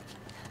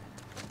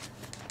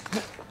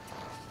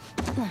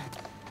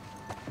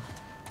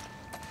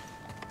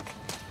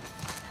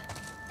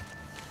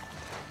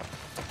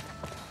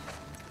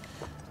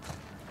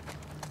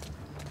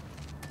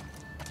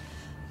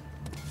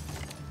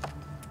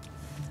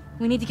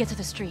 We need to get to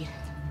the street.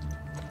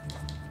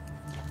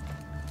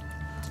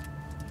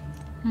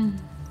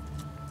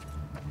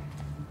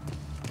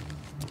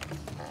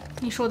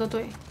 你说的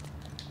对。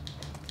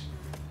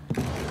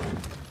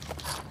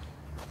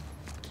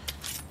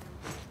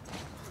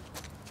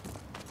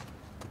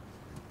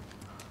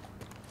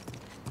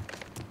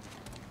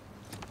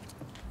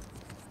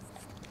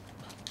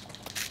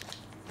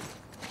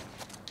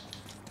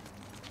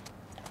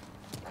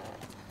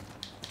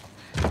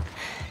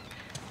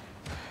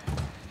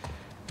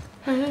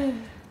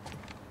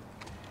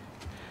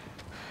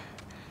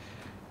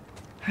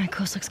All right,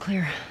 coast looks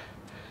clear.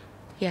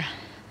 Yeah.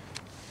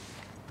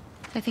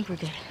 I think we're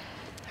good.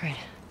 All right,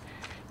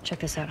 check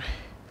this out.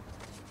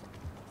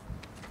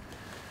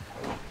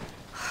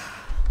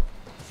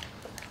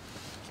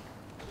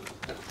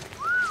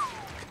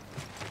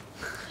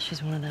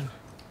 She's one of them.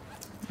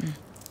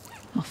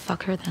 Well,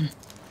 fuck her then.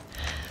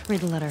 Read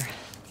the letter.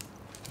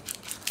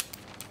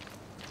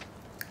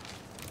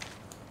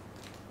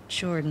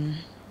 Jordan.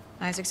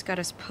 Isaac's got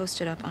us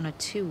posted up on a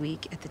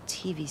 2-week at the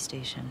TV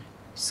station.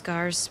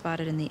 Scars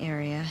spotted in the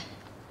area.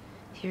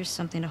 Here's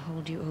something to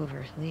hold you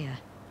over, Leah.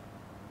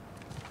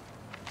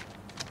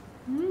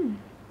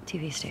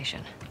 TV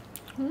station.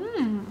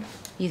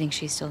 You think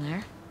she's still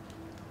there?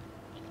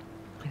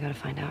 I gotta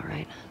find out,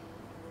 right?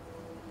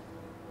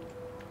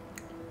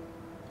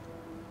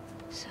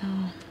 So...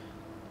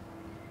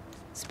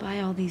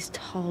 spy all these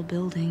tall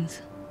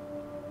buildings.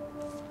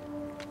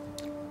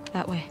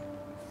 That way.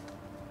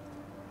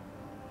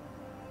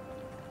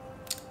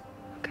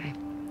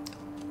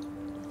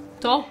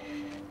 走，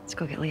 Let's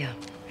go get Leah.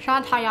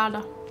 杀他丫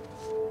的！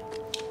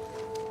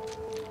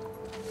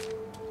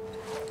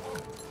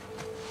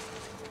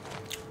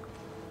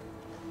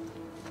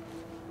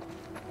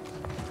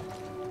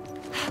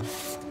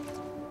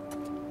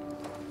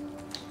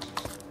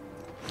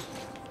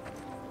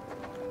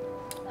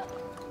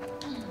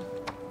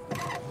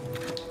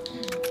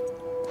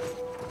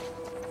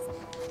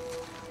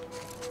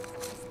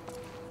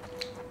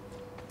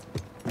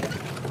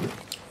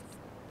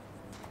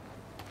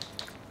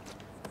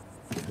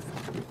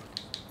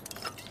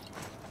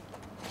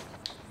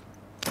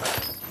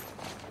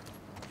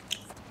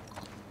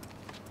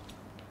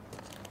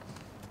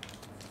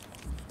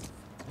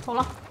走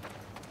了。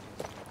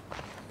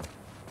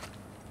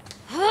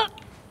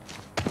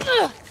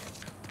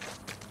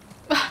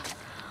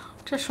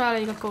这摔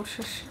了一个狗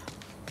吃屎。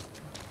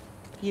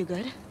You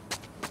good?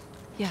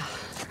 Yeah.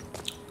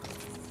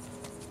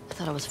 I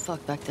thought I was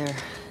fucked back there.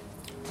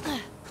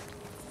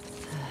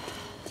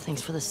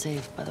 Thanks for the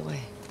save, by the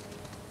way.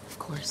 Of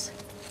course.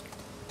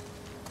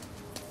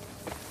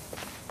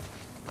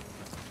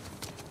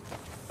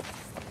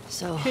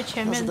 So, 去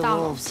前 those 面 are the 大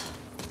楼 wolves.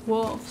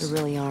 Wolves， They're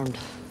really armed.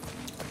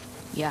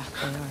 Yeah,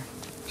 they are.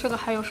 这个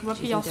还有什么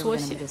Do 必 you 要 think there 缩 were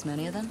gonna 写 be？ this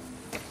many of them?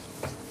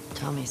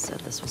 Tommy said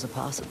this was a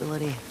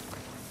possibility.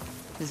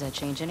 Does that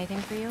change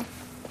anything for you?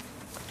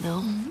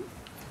 No? Mm-hmm.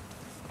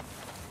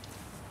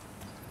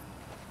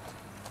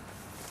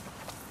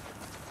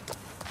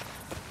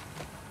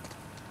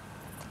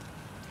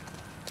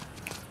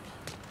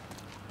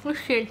 有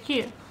血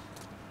迹。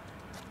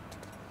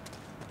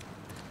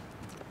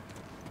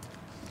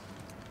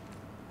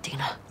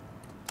 Dina,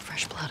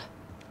 fresh blood.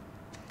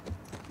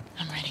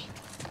 I'm ready.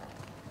 Fuck.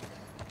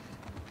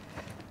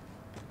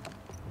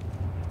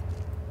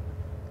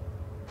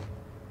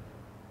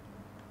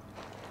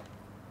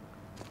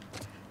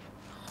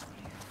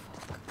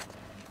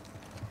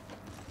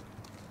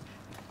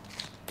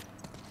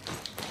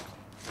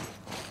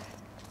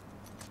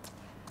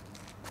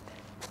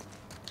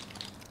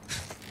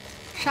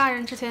 杀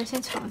人之前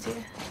先抢劫。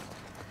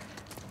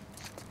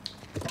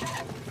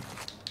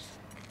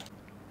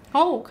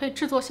哦，可以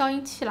制作消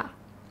音器啦。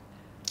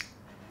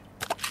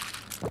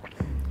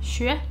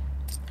学。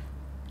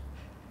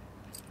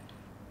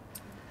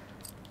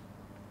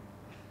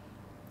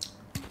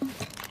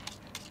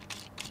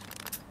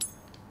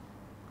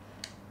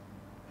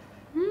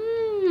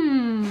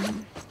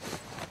嗯。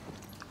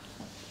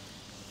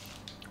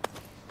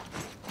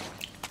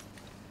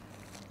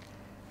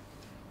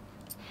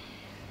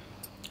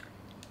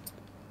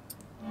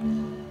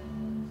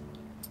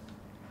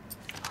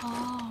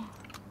哦。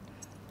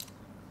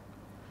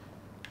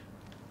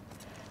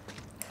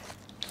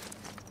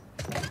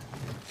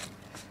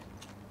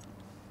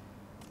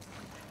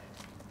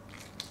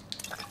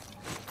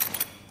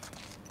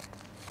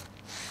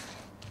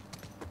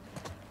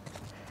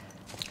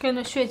 跟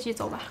着血迹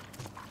走吧。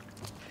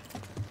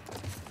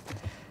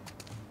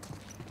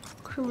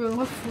是不是有人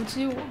会伏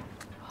击我？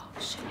哦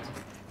，shit！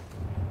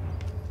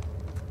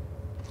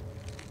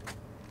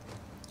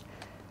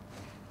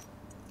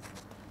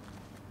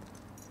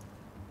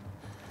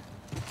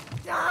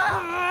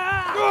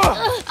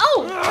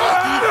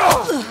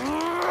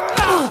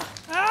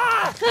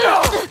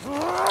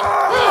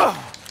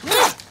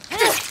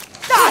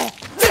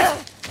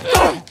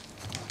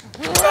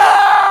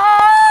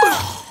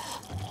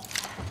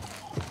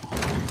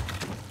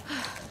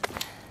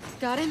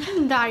 Got him?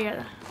 你大爷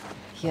的！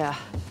 Yeah,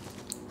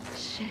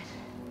 Shit.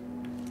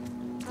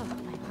 Oh,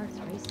 my heart's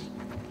racing.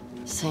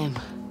 same.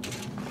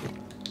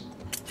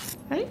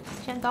 哎，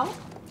剪刀。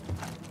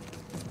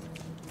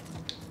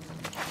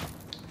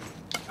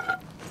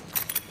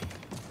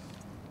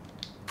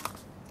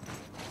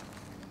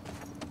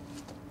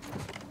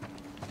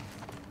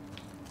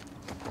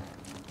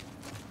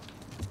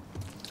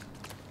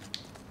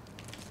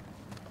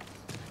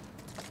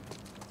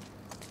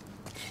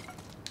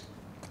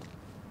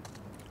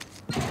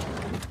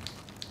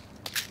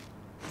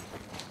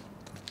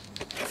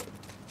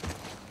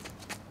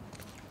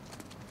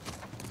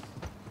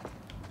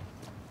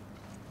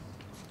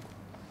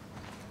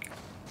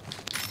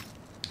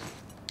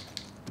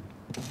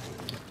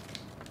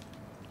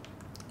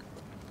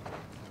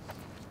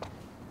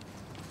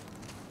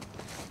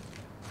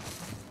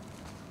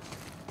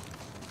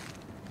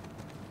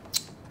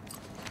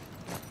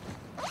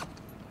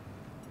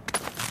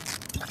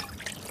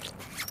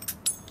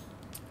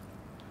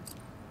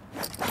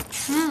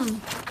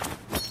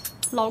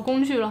老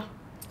工具了。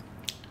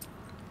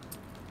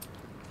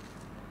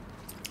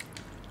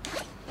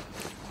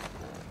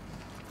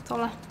走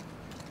了。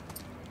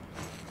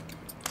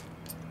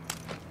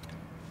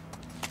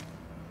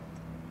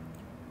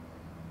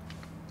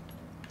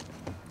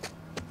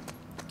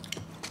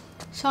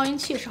消音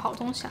器是好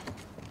东西啊。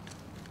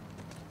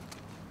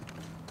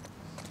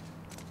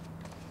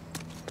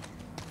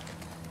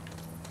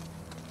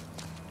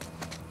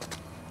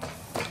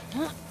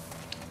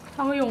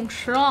还有泳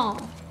池啊！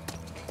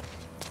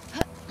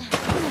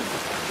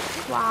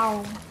哇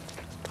哦！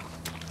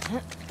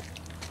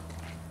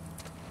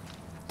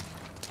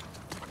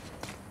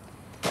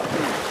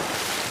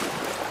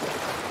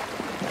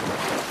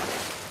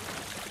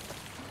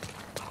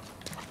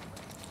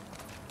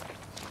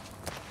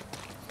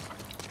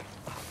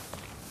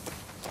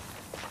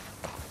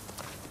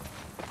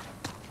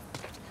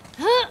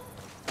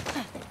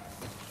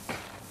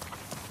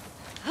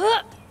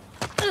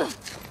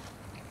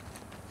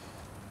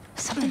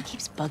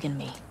 bugging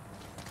me.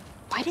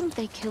 Why didn't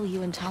they kill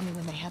you and Tommy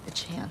when they had the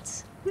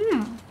chance?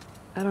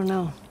 I don't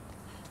know.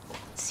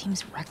 It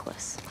seems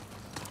reckless.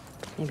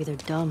 Maybe they're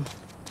dumb.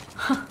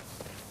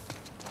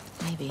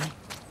 Maybe.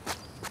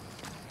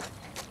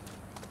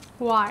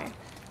 Why?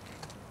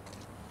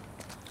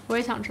 我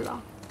也想知道。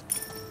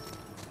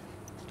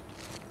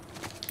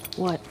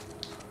 What?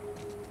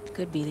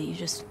 Could be that you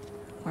just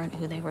weren't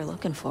who they were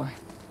looking for.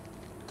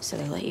 So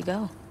they let you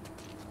go.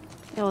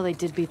 Yeah, well, they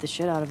did beat the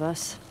shit out of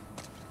us.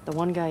 The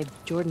one guy,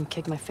 Jordan,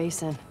 kicked my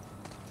face in.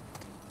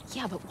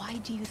 Yeah, but why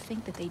do you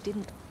think that they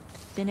didn't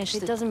finish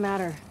It doesn't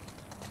matter.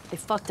 They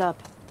fucked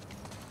up.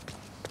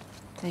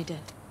 They did.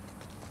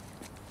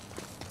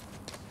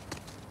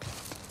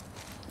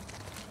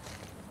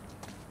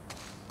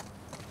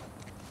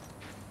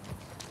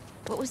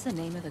 What was the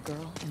name of the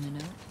girl in the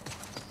note?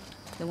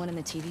 The one in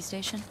the TV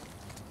station?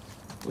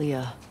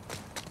 Leah.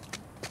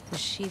 Was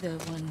she the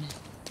one...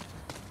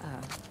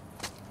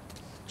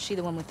 she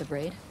the one with the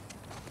braid?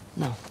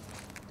 No.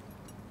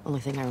 Only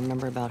thing I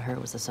remember about her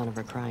was the sound of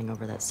her crying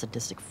over that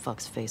sadistic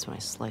fuck's face when I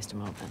sliced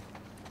him open.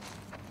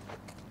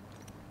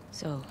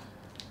 So,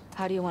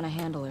 how do you want to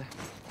handle her?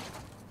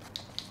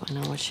 Find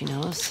out what she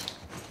knows.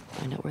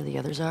 Find out where the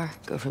others are.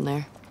 Go from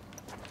there.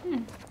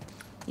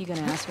 You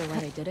gonna ask her why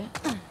they did it?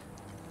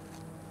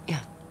 Yeah.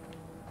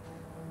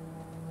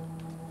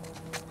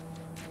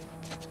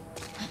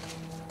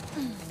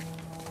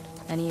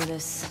 Any of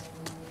this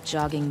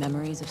jogging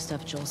memories of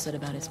stuff Joel said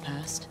about his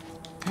past?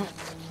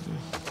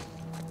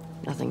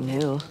 Nothing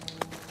new.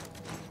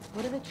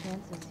 What are the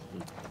chances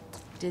he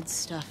did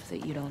stuff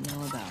that you don't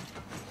know about?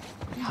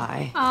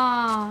 High.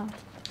 Ah，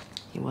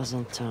 He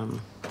wasn't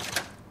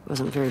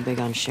very big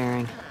on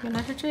sharing. 原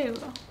来是这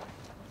个。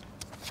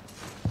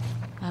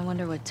 I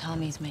wonder what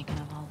Tommy's making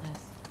of all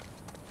this.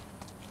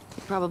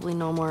 You probably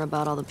know more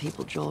about all the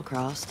people Joel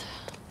crossed.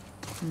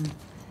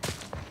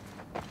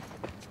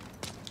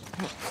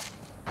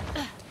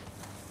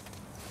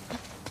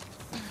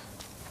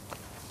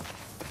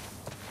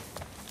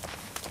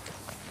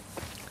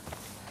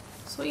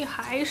 所以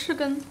还是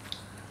跟，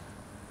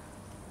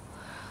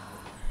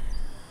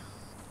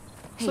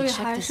 Hey, 所以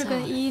check 还 this 是跟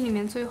out. 1里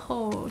面最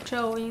后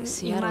Joe 隐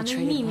Seattle 瞒的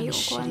traded 秘密 one 有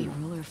shitty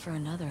关的。 ruler for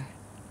another.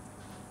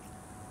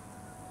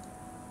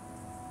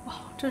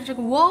 这是这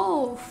个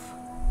Wolf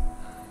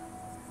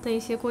的一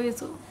些规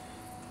则。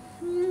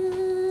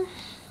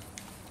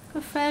这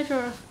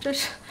Fedger 真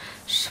是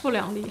势不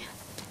两立。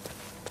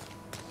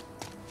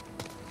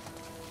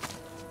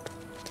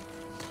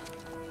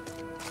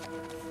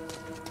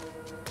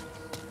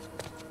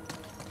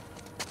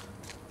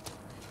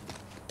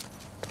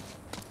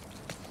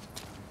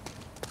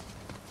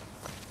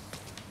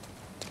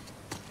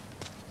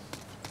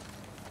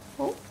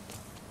哦，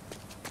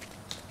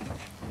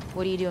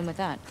 What are you doing with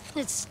that?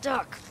 It's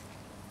stuck.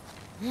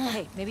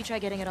 Hey, maybe try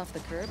getting it off the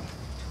curb.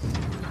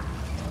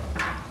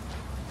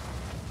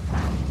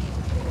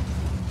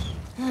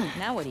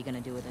 Now what are you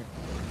gonna do with it?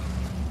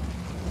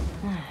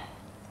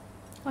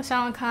 我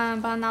想想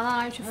看，把它拿到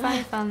哪里去翻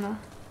一翻呢？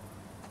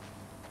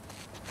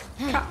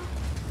这儿。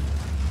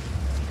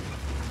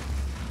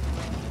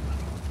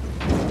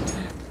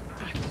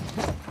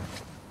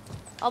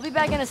 I'll be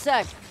back in a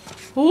sec.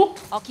 哦，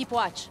 I'll keep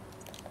watch.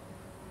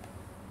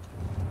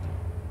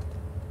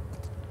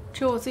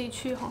 只有我自己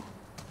去哈。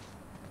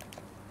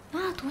啊，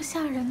多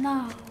吓人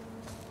呐！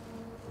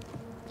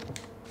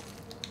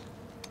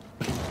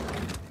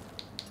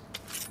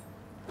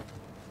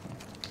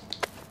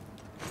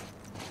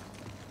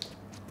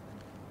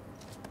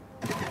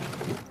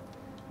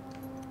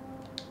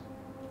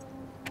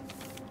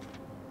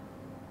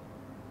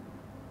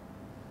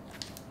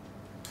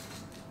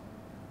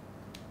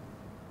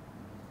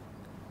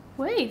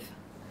 Wave，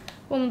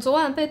 我们昨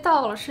晚被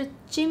盗了，是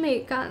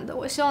Jimmy 干的。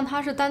我希望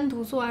他是单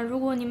独作案。如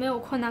果你没有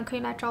困难，可以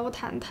来找我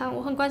谈谈。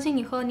我很关心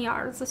你和你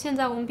儿子。现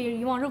在我们比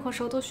以往任何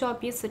时候都需要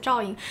彼此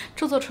照应。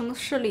这座城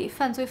市里，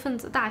犯罪分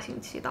子大行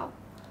其道。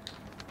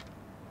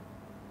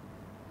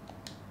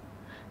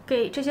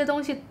给这些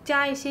东西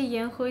加一些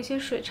盐和一些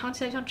水，尝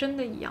起来像真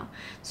的一样。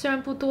虽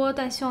然不多，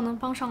但希望能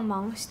帮上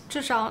忙，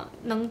至少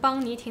能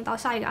帮你挺到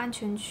下一个安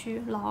全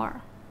区。劳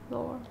尔，劳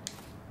尔。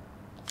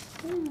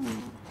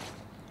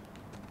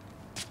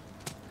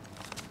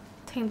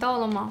挺到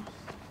了吗？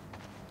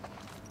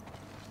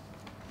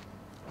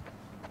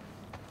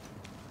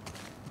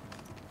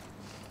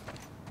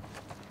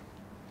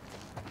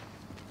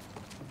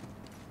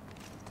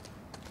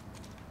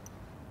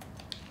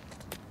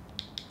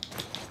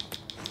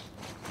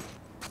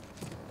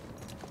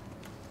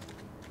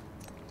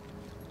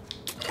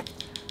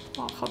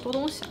哇，好多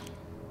东西啊！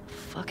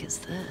 Fuck is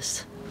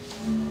this?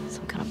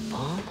 Some kind of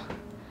bomb?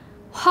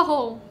 哇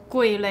哦，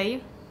鬼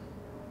雷。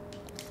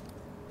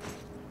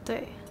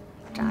对。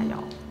 炸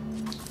药，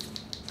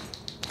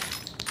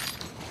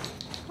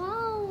哇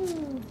哦，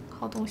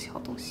好东西，好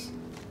东西！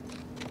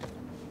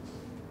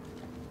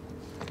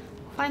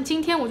我发现今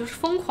天我就是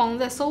疯狂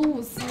在搜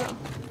物资啊。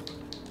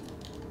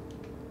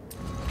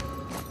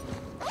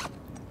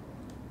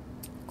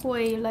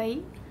鬼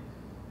雷，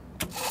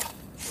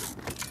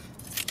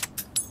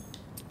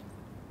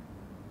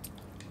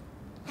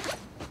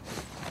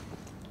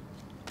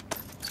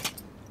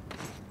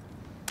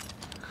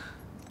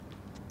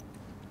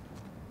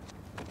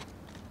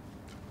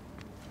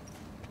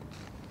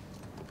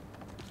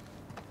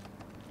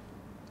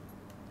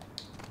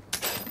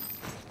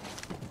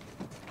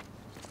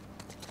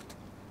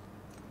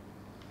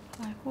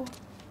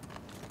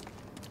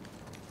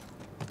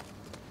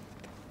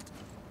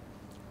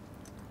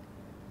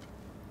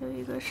有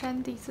一个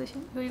山地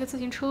有一个自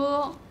行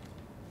车，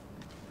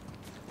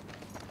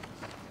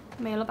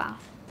没了吧？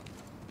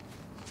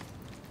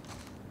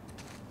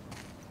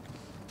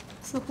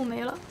似乎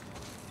没了。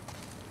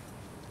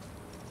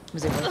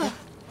 Was it worth it?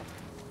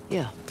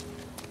 Yeah.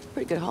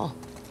 Pretty good haul.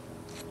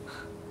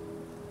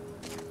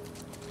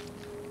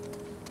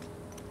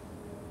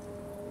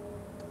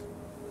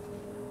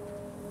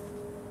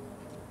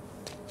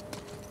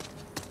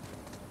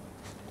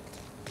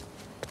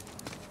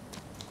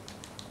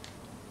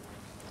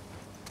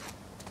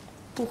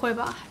 不会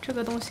吧？这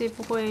个东西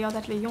不会要在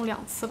这里用2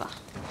次吧？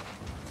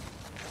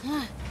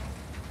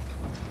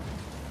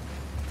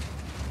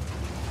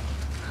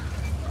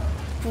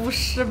不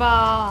是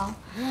吧？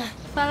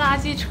翻垃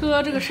圾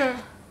车这个事儿，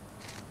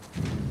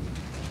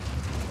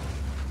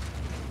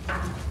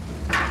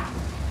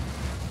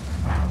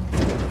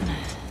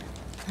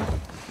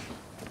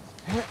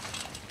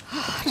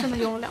真的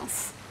用了2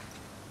次。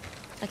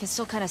I can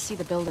still kind of see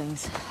the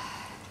buildings.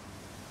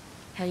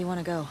 How do you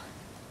want to go?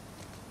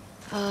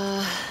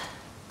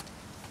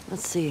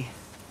 Let's see.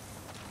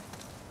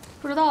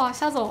 不知道啊，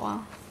瞎走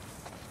啊。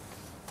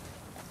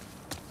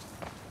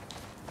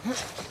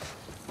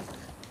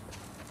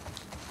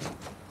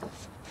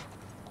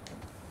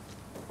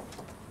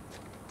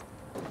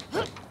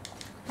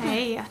哎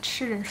呀，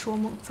痴人说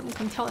梦，怎么可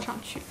能跳得上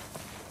去？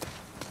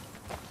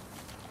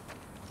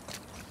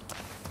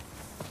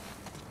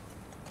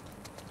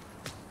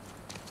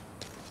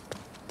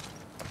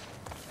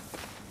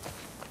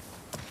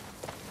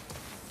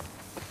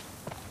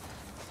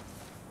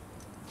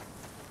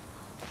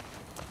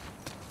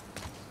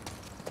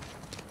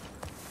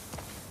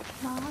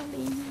哪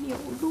里有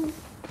路？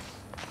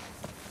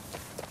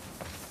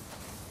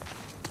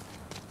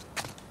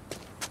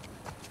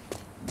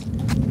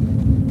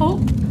哦。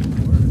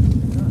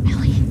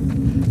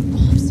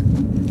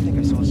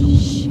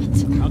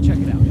 I'll check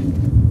it out.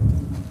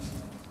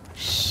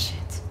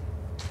 Shit！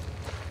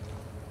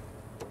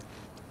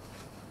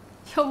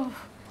 要不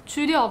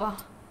狙掉吧？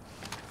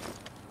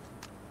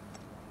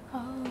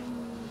哦。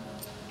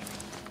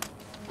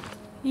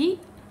咦，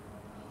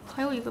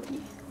还有一个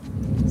笔。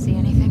 See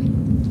anything?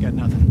 Got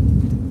nothing.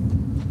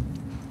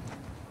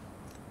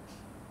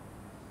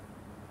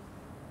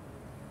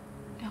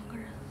 2个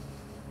人，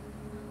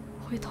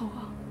回头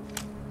啊！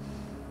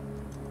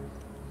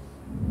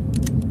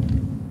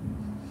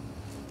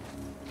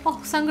 哦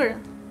，3个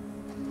人，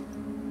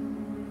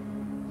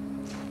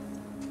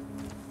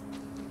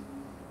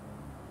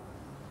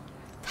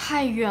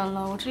太远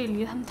了，我这里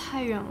离他们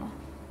太远了。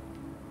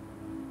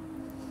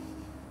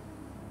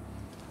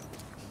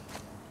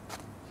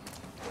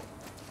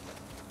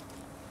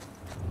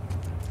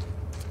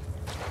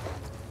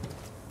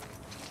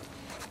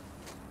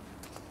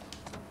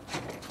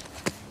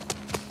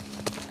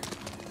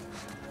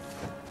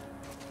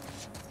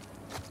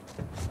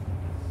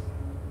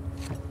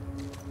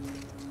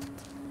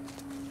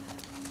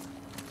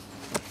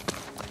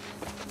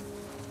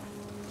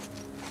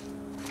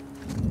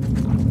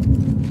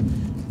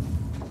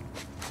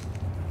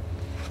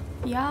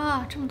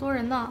呀，这么多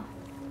人呢！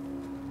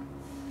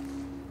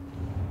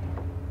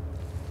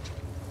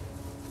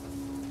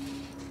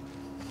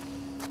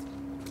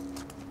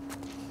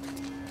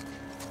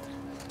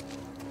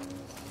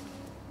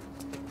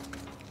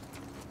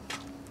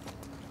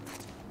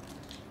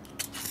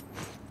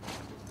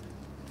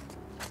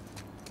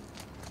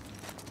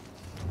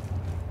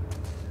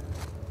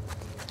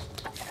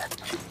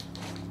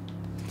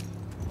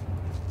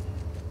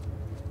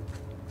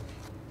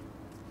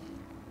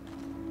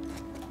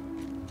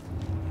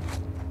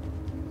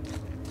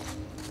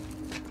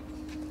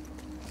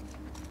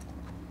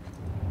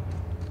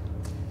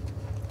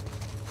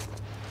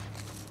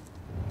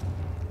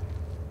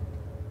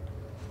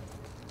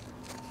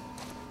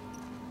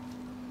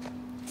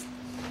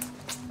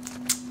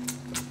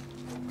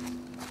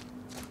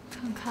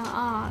看看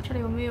啊，这里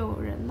有没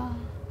有人呢？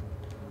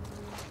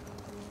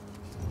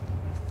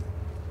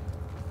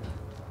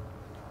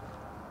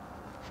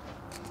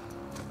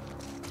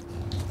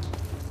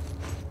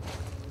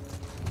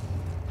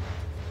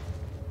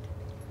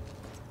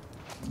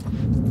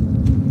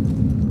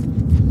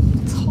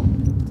操，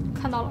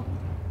看到了。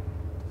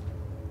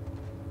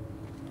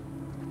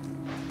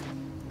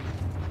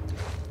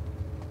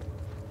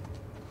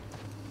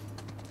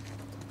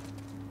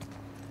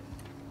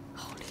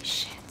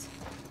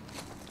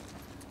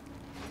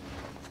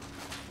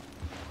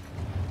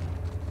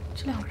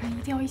 这2个人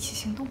一定要一起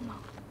行动吗？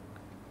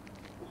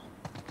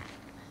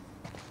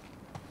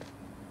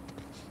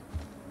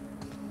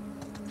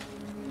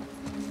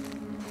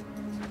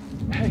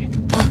 Hey!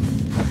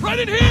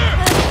 Right in here!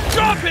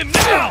 Drop him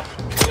now!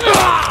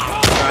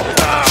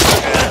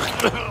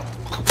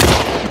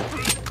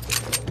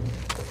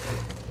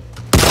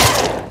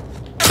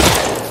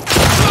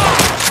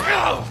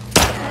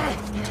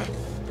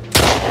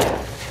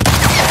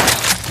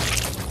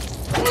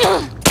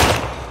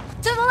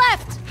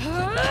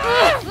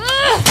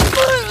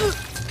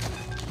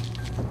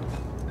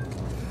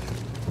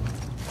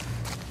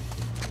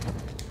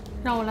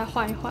 让我来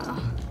缓一缓啊。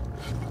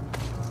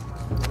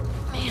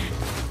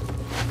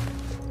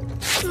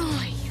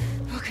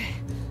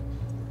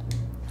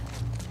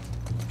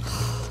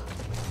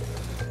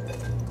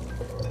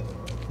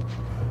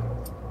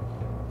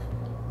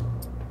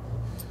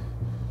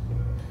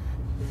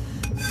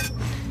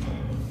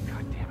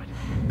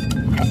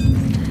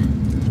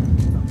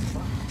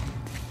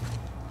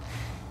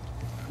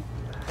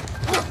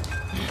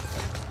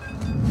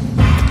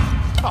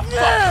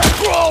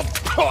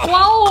哇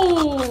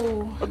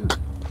哦！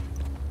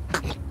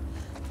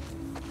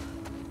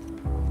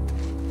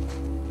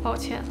抱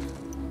歉。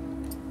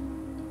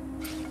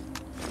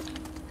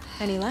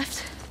 Any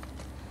left?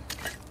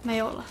 没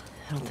有了。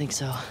 I don't think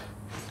so.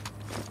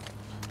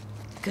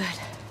 Good.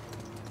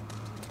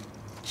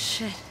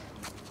 Shit.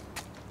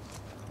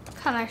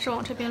 看来是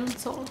往这边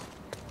走了。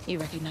 You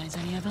recognize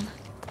any of them?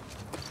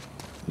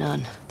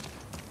 None.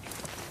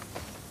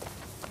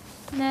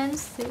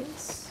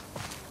 Nancy's.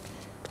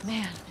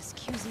 Man, this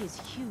QZ is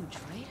huge,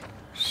 right?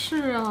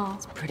 是啊。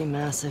 It's pretty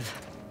massive.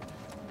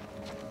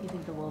 You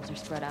think the wolves are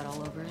spread out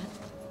all over it?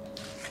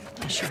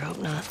 I sure hope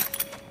not.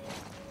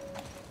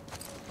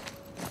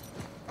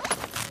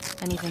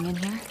 Anything in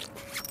here?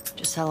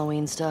 Just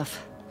Halloween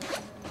stuff.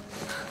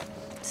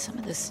 Some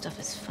of this stuff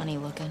is funny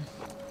looking.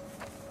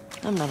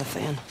 I'm not a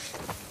fan. "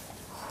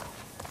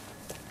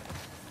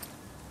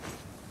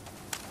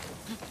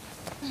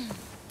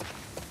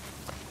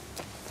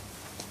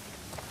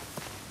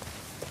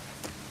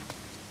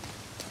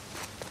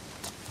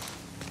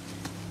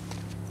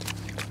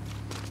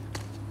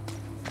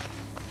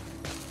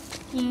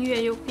音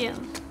乐又变了。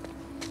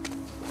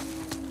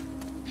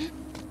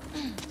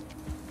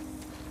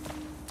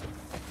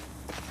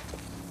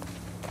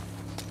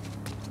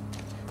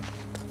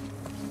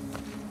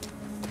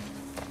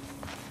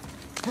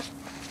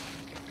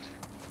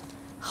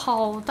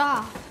 好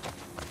大！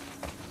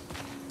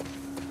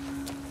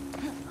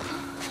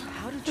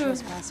 How do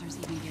trespassers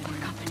even get in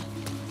company?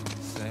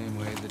 Same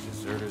way the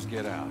deserters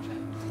get out.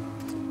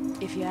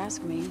 If you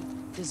ask me,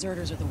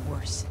 deserters are the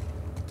worst.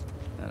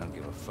 I don't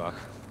give a fuck.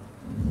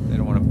 They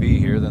don't want to be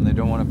here, then they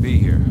don't want to be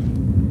here.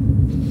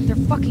 They're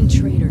fucking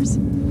traitors.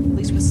 At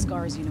least with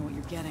scars, you know what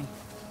you're getting.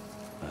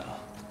 Well,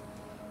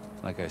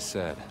 like I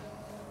said,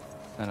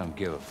 I don't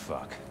give a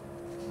fuck.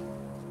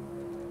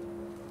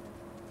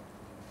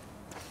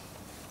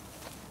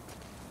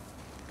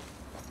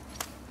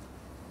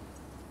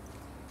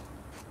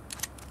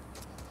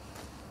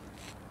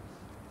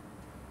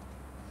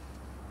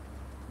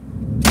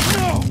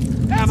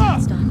 Emma!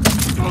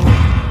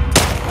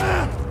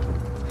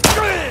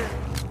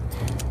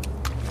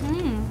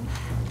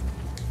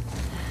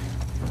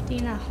 蒂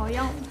娜好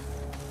样的。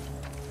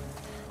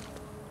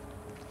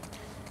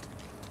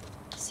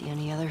 See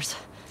any others?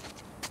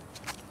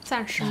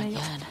 暂时没 Not 有。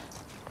 yet.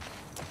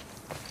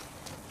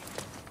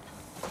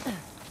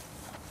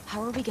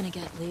 How are we gonna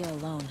get Leah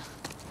alone?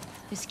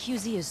 This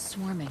QZ is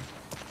swarming.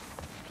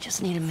 We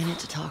just need a minute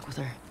to talk with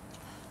her.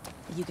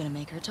 Are you gonna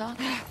make her talk?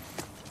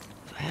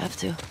 If I have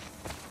to.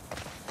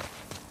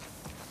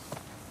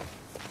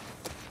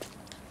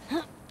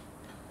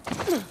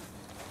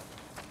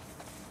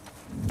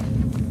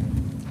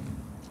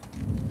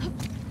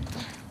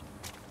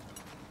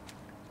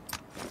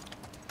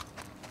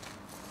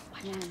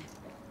 Man, I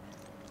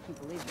can't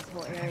believe this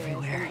whole area is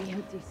everywhere. gonna be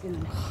empty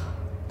soon. I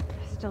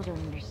still don't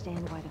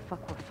understand why the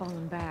fuck we're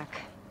falling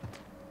back.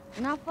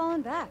 We're not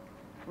falling back.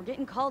 We're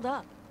getting called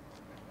up.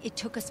 It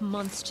took us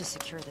months to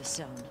secure this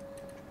zone.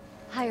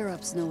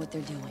 Higher-ups know what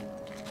they're doing.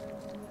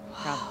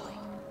 Probably.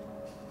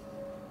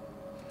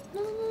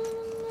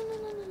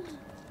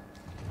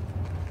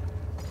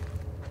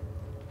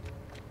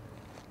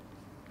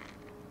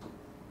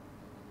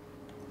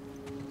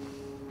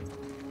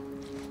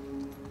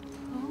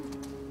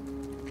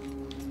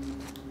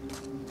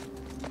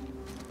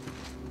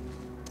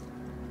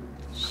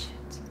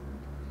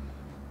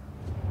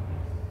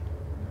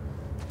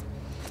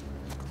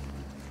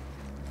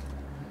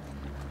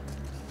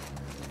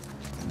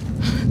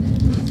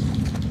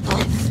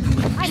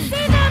 I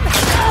see them!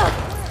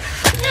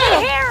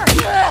 Here!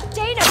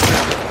 Dana!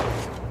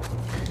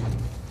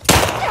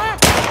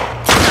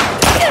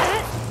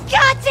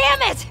 God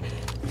damn it!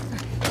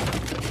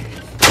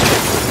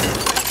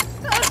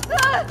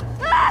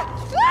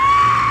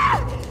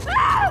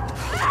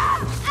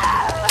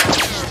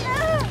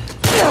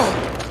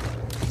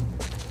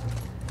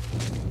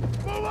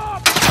 Move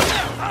up!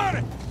 On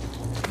it!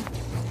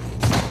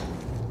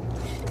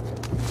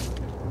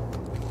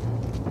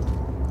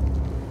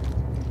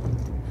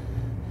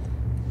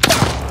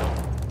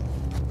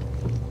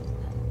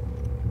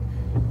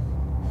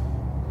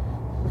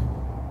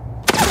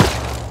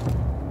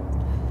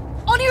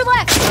 On your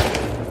left!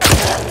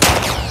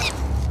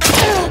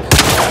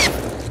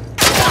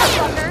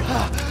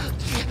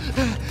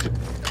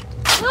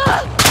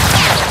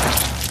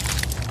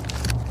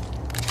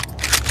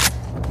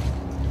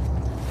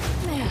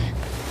 Man.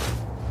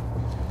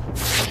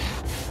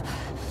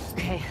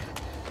 Okay.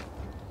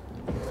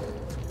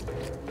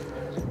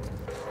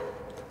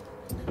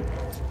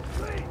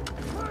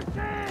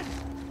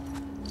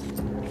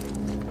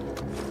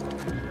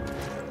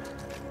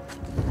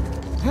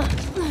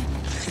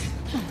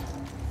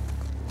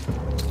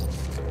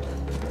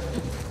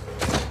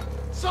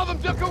 Saw them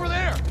duck over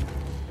there!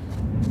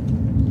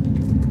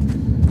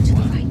 To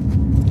the right.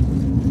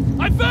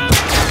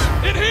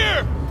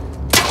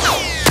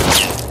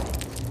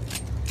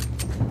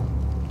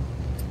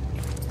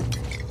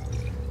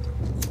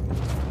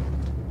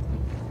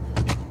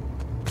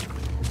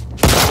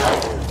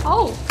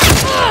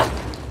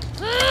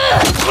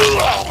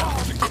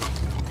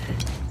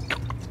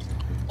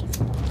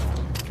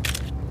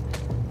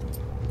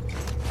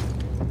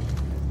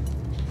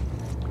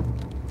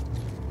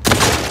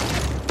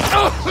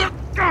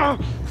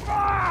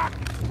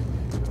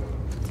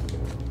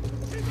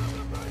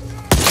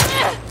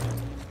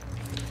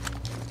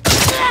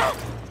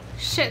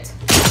 Shit！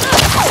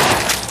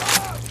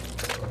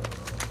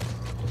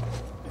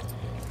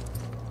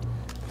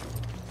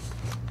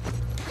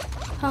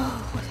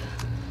 啊，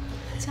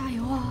加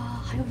油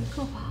啊！还有一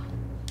个吧。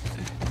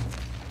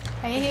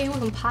哎，我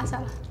怎么趴下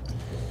了？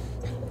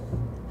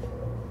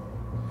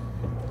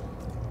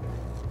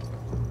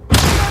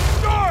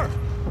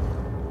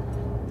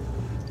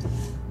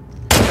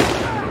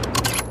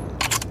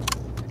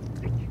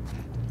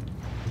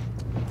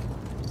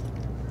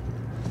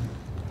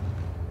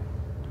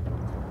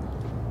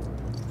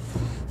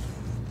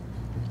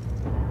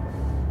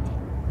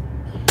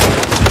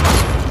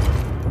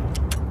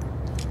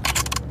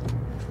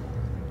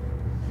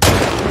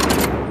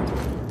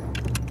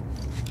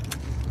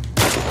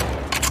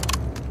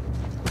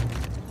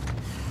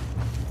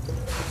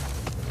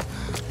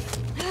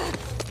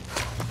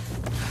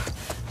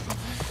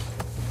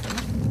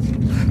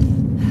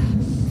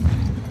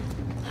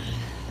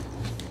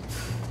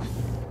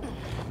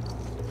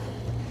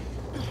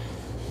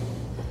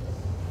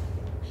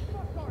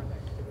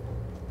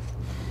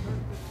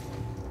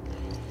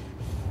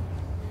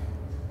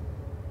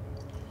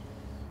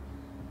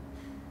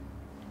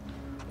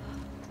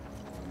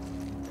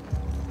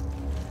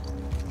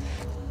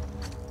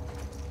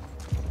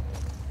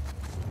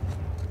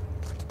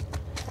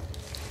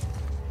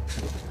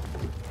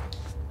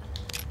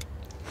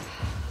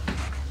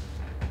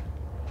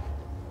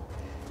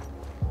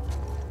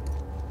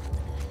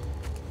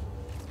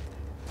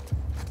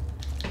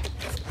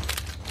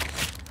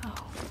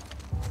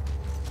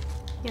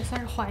 也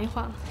算是缓一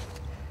缓了。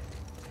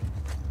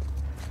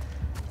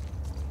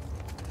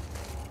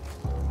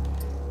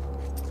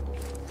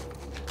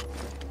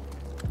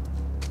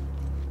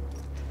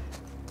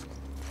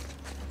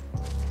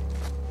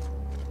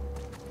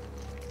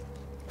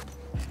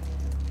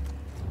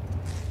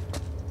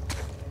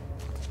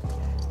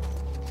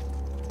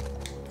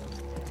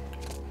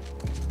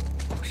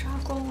杀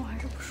光我还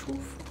是不舒服。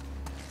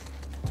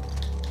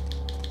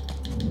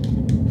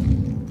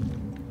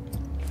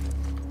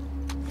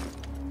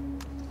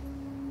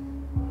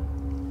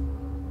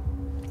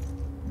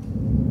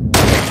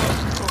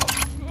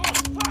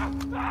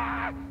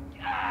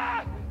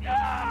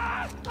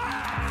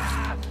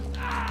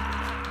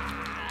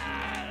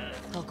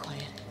 All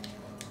quiet.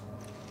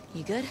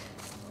 You good?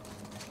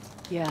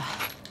 Yeah.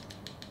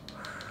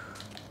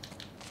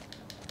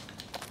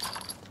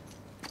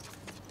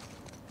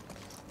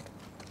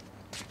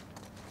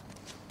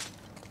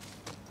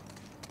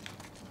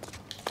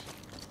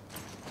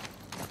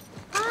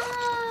啊！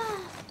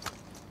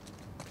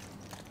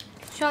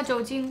需要酒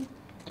精。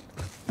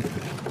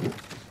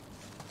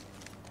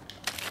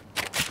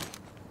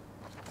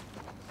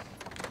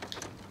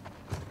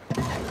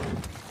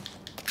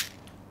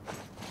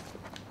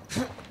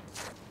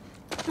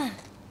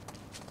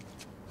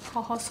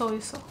 好好搜一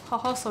搜，好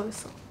好搜一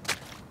搜。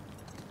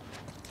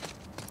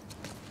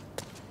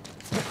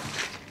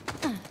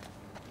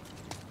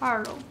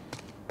2楼。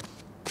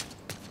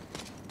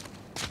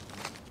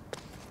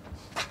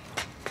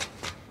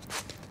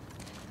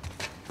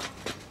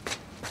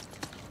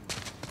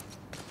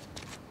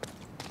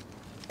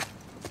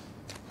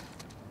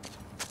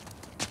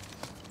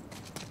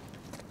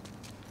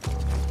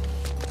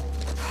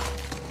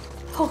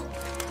哦。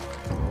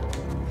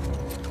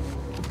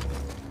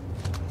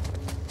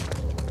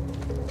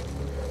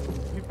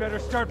 Better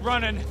start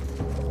running.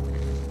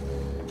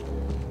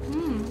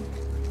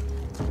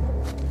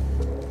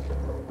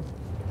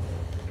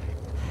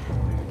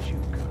 Where'd you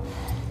go?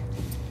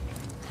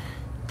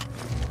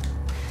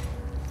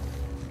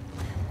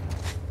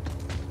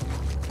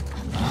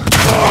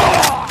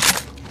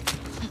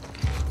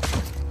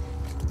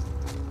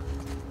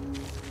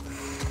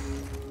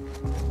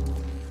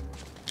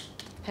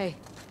 Hey,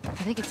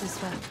 I think it's this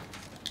way.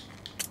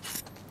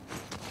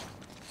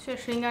 确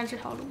实应该这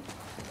条路。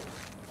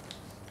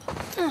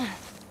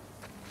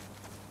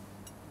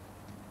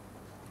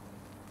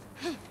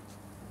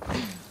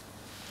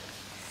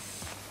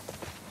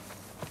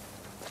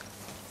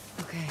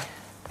 Okay.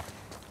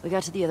 We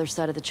got to the other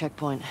side of the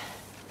checkpoint.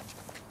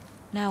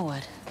 Now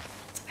what?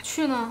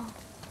 去呢？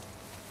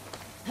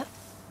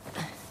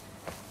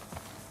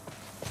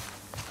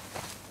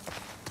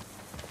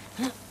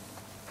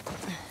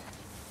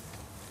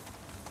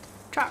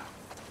这儿。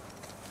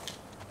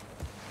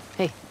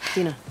 Hey,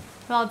 Dina.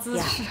 不要姿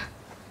势。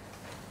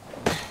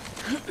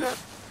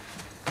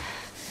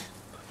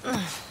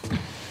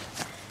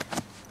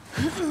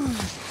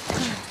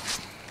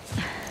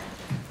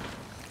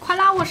快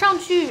拉我上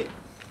去！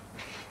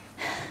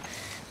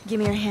 Give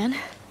me your hand.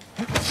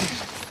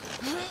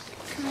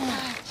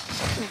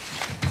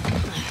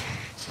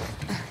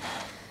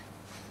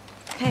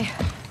 Hey,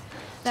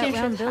 that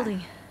round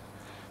building.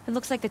 It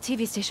looks like the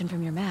TV station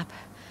from your map.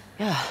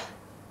 Yeah.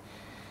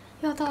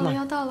 要到了，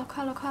要到了，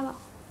快了，快了。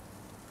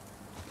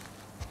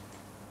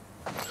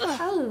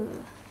哦。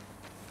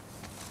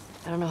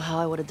 I don't know how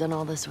I would have done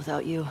all this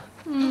without you.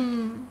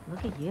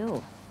 Look at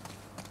you.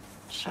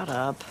 Shut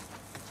up.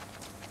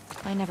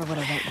 I never would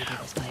have let you do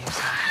this by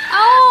yourself.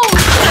 Oh!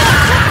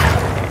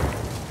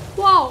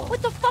 Whoa!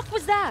 What the fuck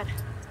was that?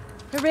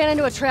 I ran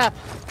into a trap.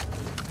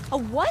 A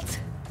what?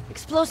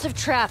 Explosive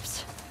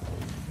traps.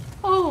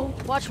 Oh,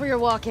 Watch where you're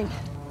walking.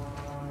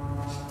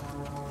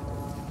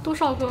 多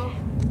少个？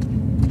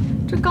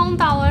这刚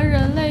打完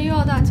人类，又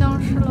要打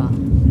僵尸了。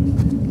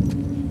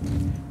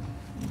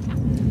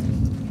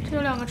这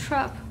有2个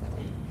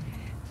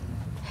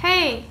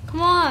trap。Hey,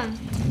 come on,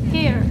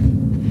 here.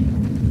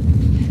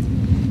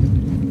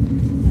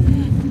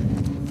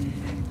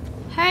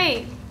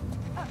 Hey.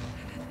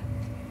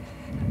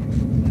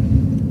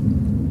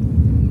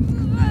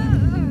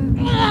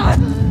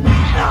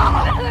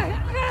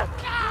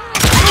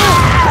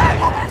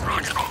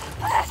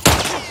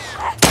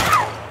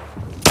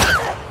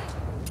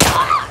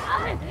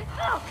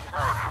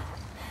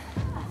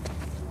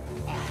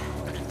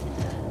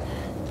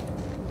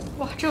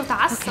 Wow, 这又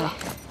打死了。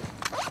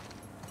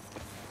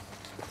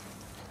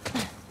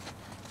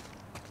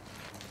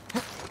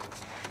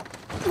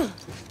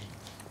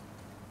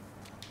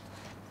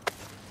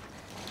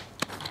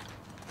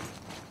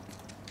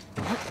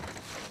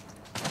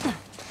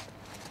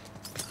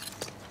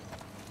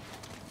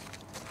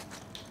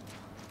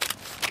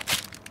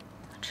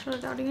吃了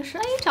点零食，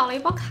哎，找了一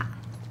包卡。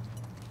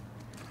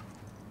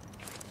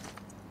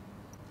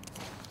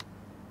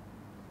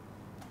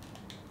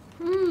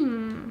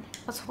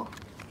不错，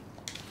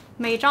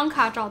每张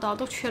卡找到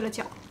都缺了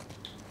角。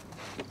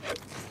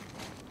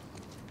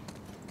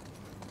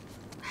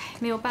哎，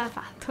没有办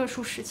法，特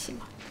殊时期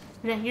嘛，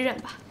忍一忍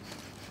吧。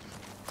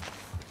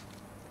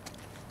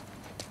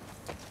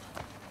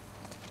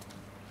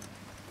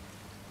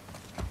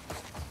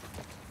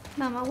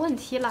那么问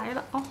题来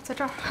了，哦，在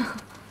这儿。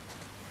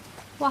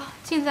哇，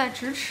近在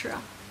咫尺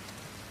啊！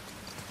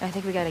 I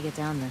think we gotta get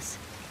down this.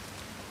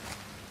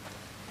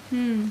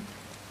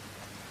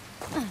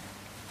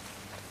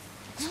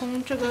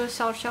 从这个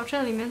小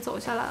镇里面走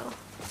下来了。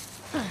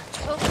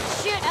Oh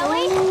shit,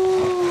 Ellie! 哦，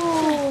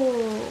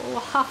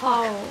哇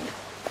哦！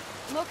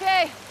 I'm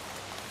okay.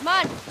 Come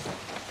on.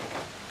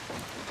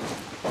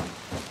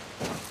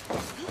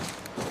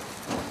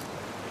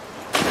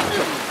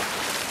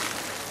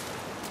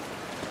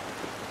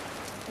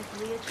 Is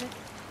Leah chick?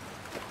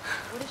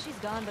 What if she's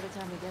gone by the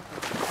time we get there?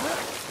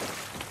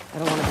 I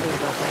don't want to think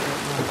about that right now.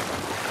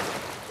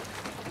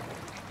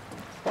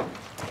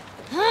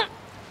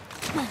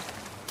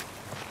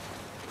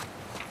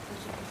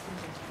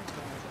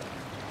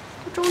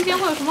 中间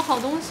会有什么好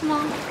东西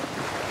吗？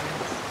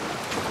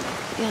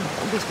 Yeah,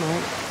 don't be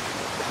smart.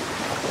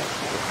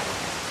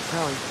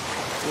 Probably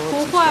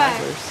不会。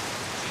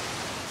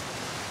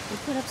 We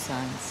put up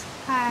signs.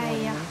 哎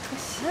呀，可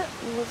惜。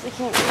 Looks like they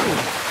can't read.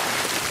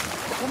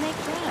 We'll make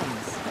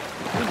plans.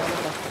 You know,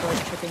 like a foot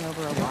tripping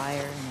over a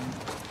wire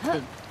and a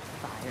big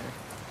fire.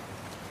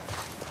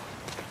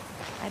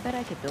 I bet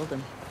I could build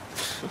them.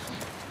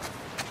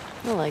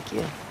 I like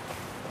you.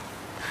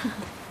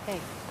 Hey,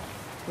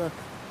 look.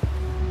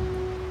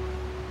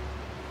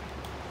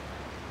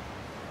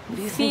 What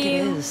do you think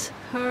it Feel is?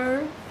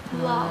 her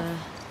love.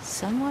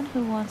 Someone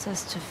who wants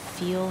us to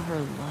feel her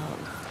love.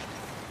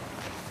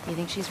 You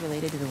think she's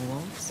related to the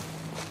wolves?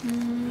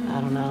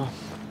 I don't know.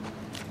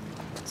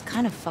 It's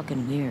kind of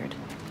fucking weird.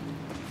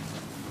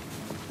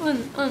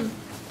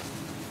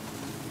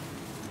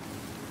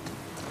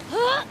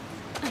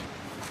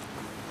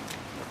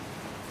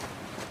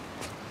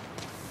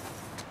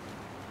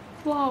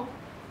 Wow.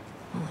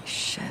 Holy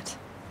shit.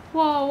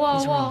 Wow, wow,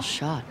 These were all wow.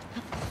 shot.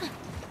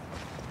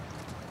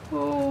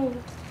 Oh.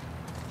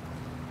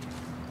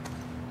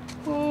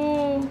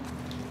 Oh.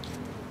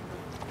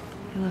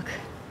 Hey, look.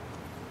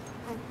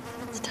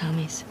 It's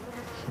Tommy's.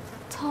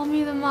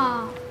 Tommy 的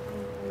嘛。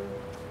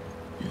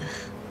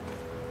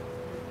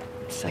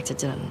 Infected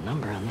did a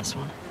number on this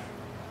one.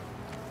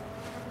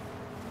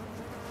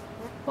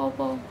 包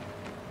包。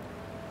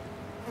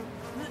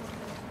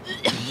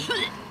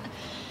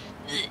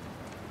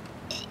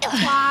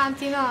哇，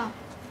天呐！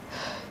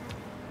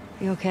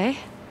 You okay?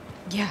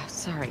 Yeah,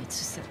 sorry, it's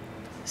just a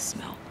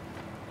smell.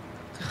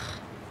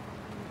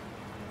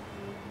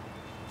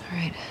 All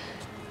right.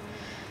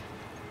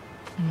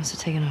 I must have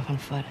taken off on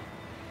foot.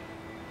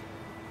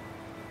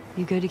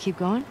 You good to keep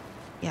going?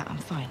 Yeah, I'm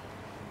fine.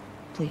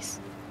 Please.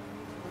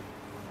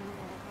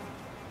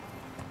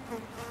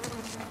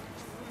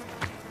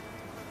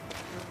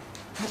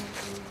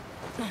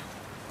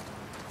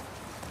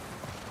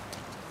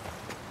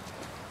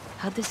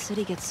 How'd this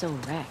city get so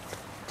wrecked?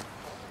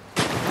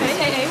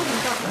 哎，我怎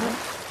么知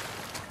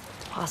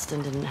道？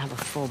 Boston didn't have a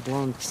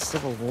full-blown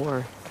civil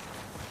war.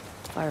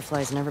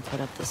 Fireflies never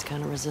put up this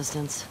kind of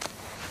resistance.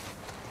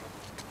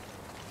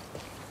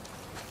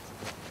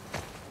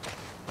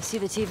 See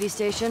the TV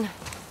station?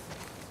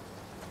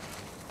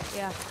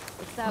 Yeah,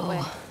 it's that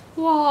way.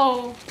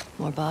 Wow.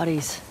 More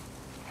bodies.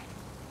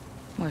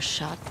 More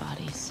shot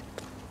bodies.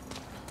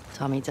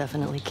 Tommy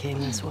definitely came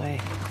this way.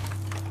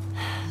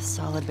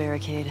 Solid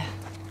barricade.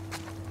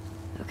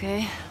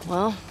 Okay,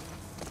 well,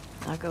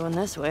 not going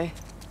this way.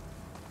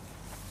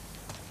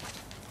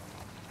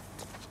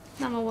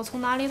 那么我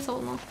从哪里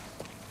走呢？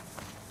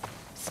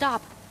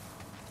 Stop.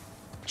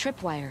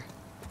 Tripwire.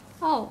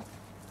 Oh.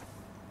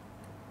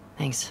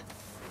 Thanks.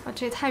 啊，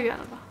这也太远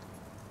了吧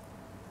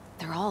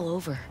They're all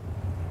over.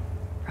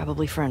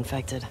 Probably for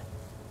infected.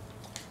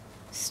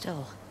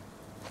 Still,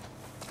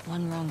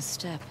 one wrong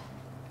step.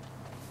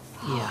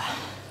 Yeah.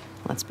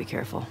 Let's be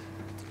careful.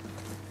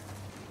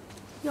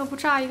 要不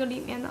炸一个里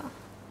面的。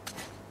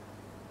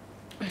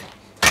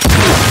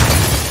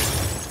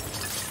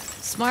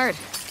 Smart.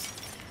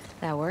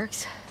 That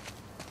works.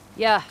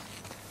 Yeah.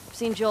 I've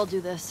seen Joel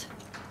do this.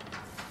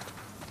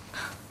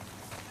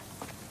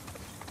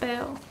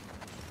 Fail.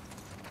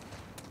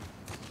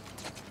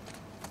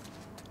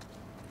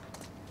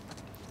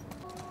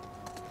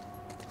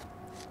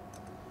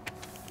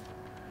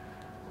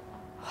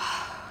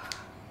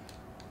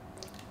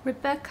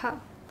 Rebecca，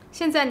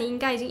 现在你应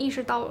该已经意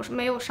识到我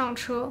没有上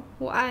车。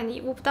我爱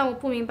你，但我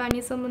不明白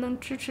你怎么能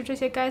支持这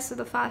些该死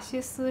的法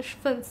西斯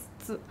分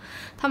子。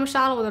他们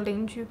杀了我的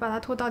邻居，把他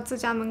拖到自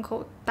家门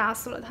口，打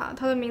死了他。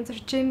他的名字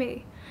是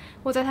Jimmy。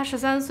我在他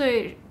13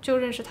岁就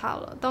认识他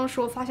了。当时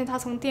我发现他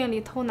从店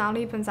里偷拿了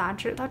一本杂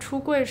志。他出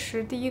柜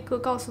时第一个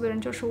告诉的人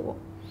就是我。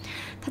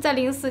他在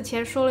临死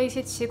前说了一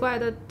些奇怪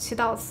的祈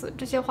祷词，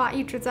这些话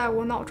一直在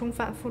我脑中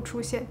反复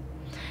出现。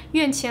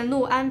愿前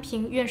路安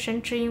平，愿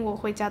神指引我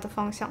回家的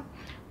方向。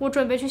我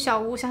准备去小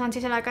屋，想想接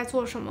下来该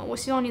做什么。我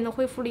希望你能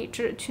恢复理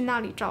智，去那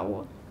里找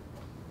我。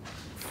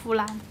弗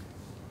兰。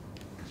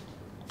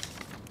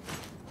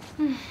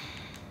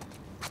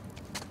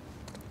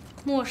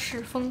末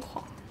世疯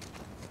狂。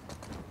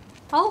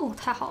哦，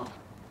太好了。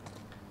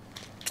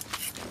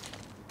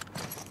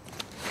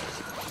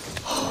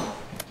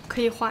可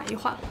以缓一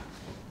缓了。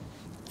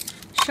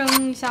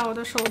升一下我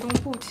的手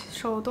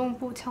动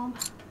步枪吧。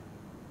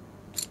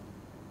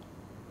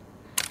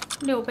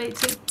6倍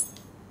镜。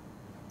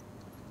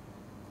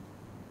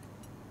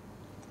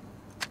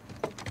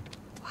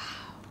哇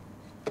哦！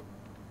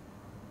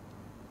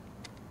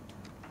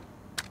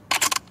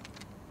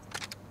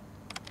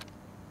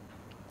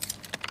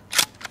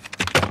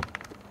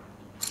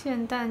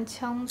霰弹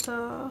枪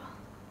的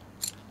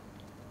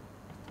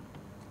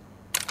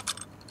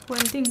稳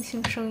定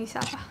性升一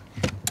下吧。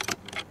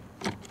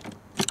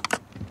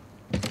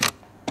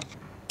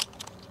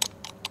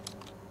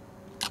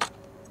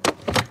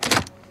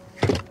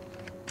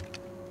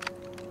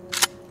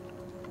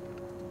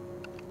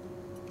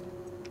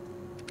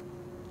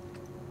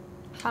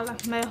好了，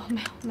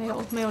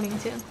没有零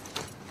件。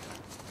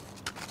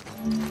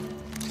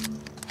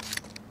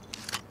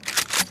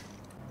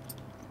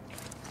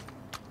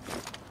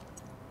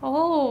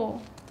哦，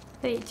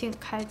倍镜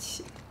开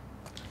启。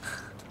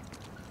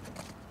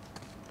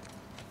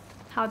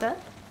好的。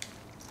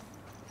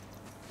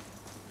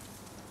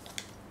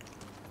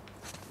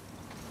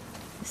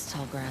This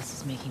tall grass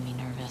is making me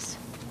nervous.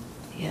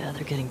 Yeah,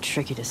 they're getting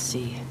tricky to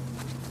see.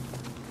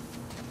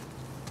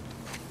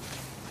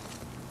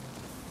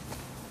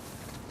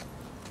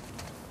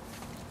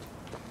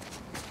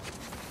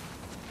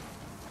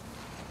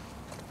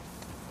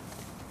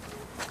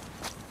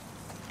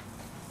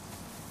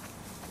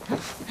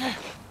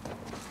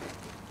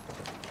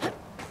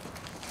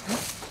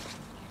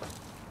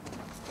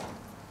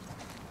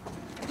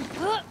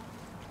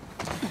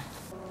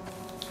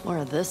 More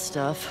of this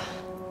stuff.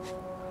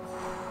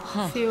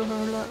 Feel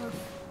her love.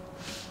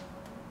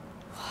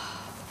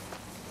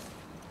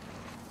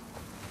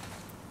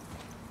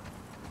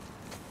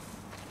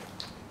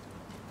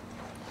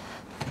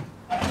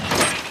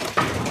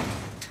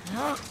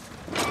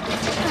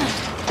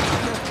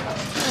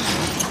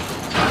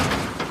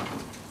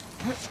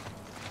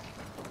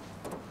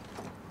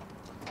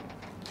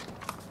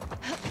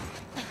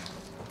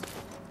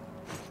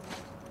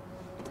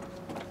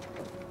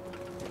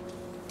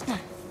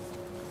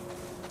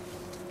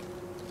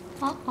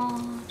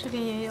哦，这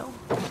边也有。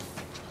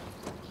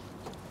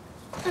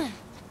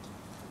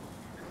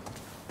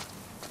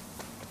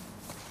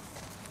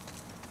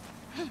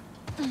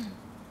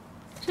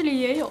这里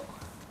也有。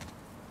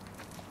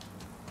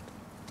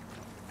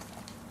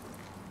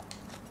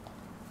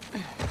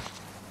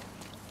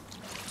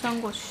钻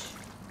过去。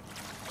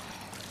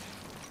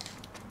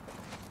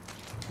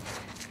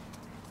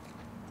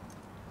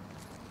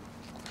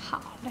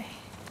好嘞。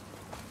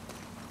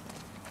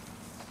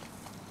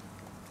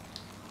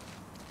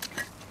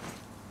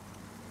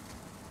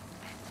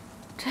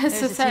这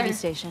是 There's a TV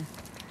station.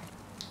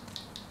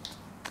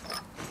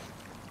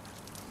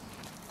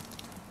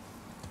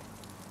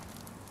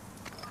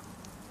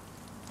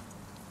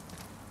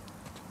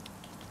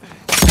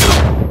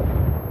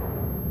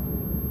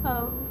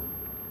 Oh.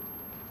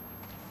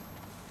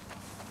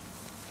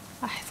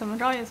 哎，怎么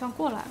着也算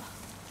过来了。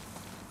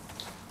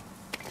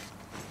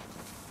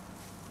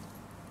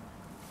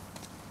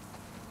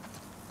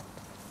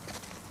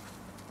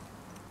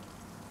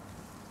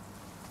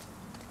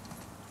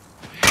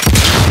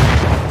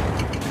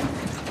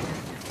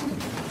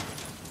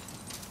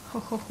吼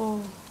吼吼！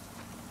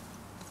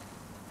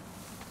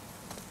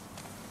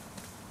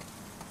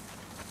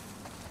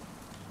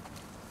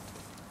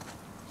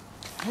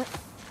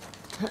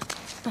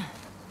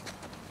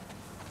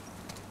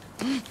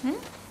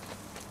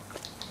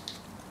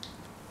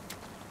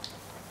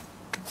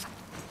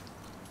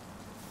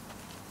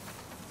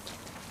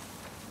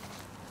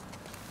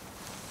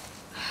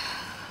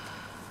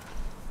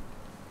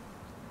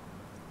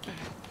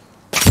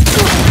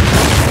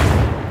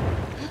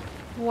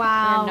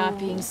哇 We're 哦 not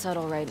being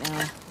subtle right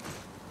now.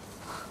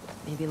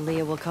 Maybe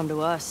Leah will come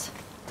to us.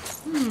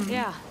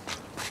 Yeah.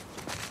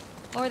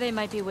 Or they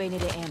might be waiting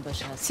to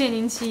ambush us. 谢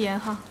您吉言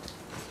哈。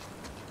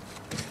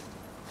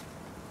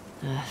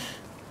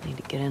 Need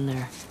to get in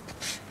there.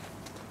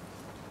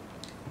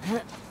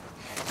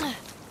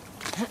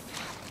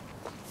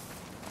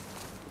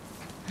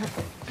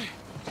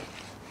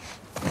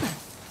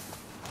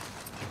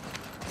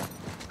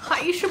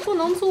 还是不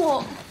能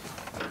做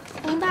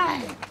绷带。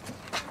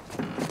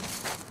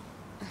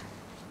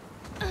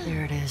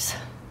 There it is.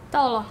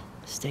 到了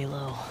Stay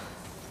low.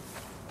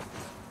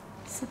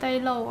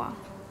 ，stay low 啊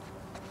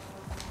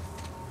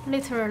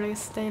 ，literally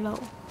stay low。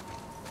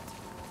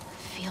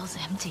 Feels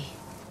empty.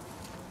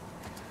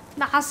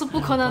 那是不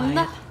可能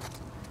的。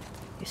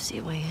 You see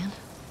a way in?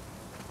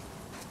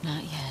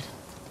 Not yet.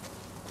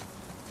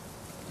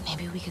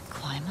 Maybe we could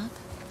climb up?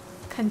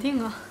 肯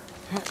定啊，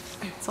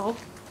走。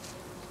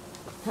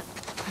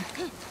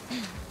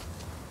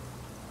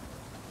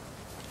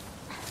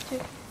这。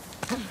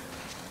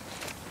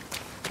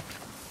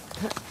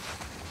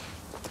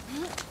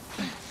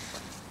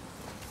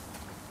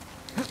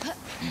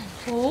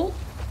哦，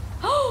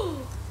哦。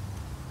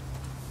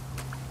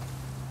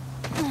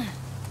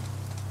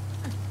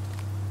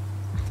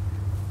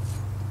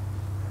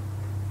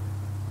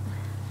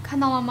 看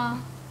到了吗？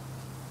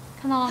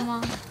看到了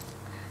吗？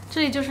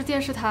这里就是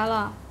电视台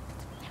了。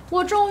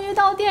我终于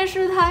到电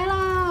视台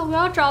啦！我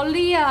要找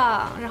莉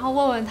亚，然后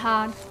问问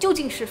她究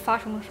竟是发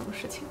生了什么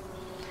事情。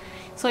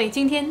所以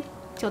今天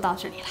就到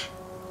这里了。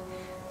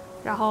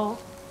然后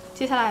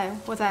接下来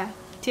我再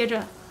接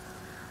着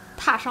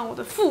踏上我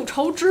的复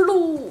仇之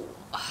路。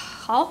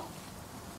好。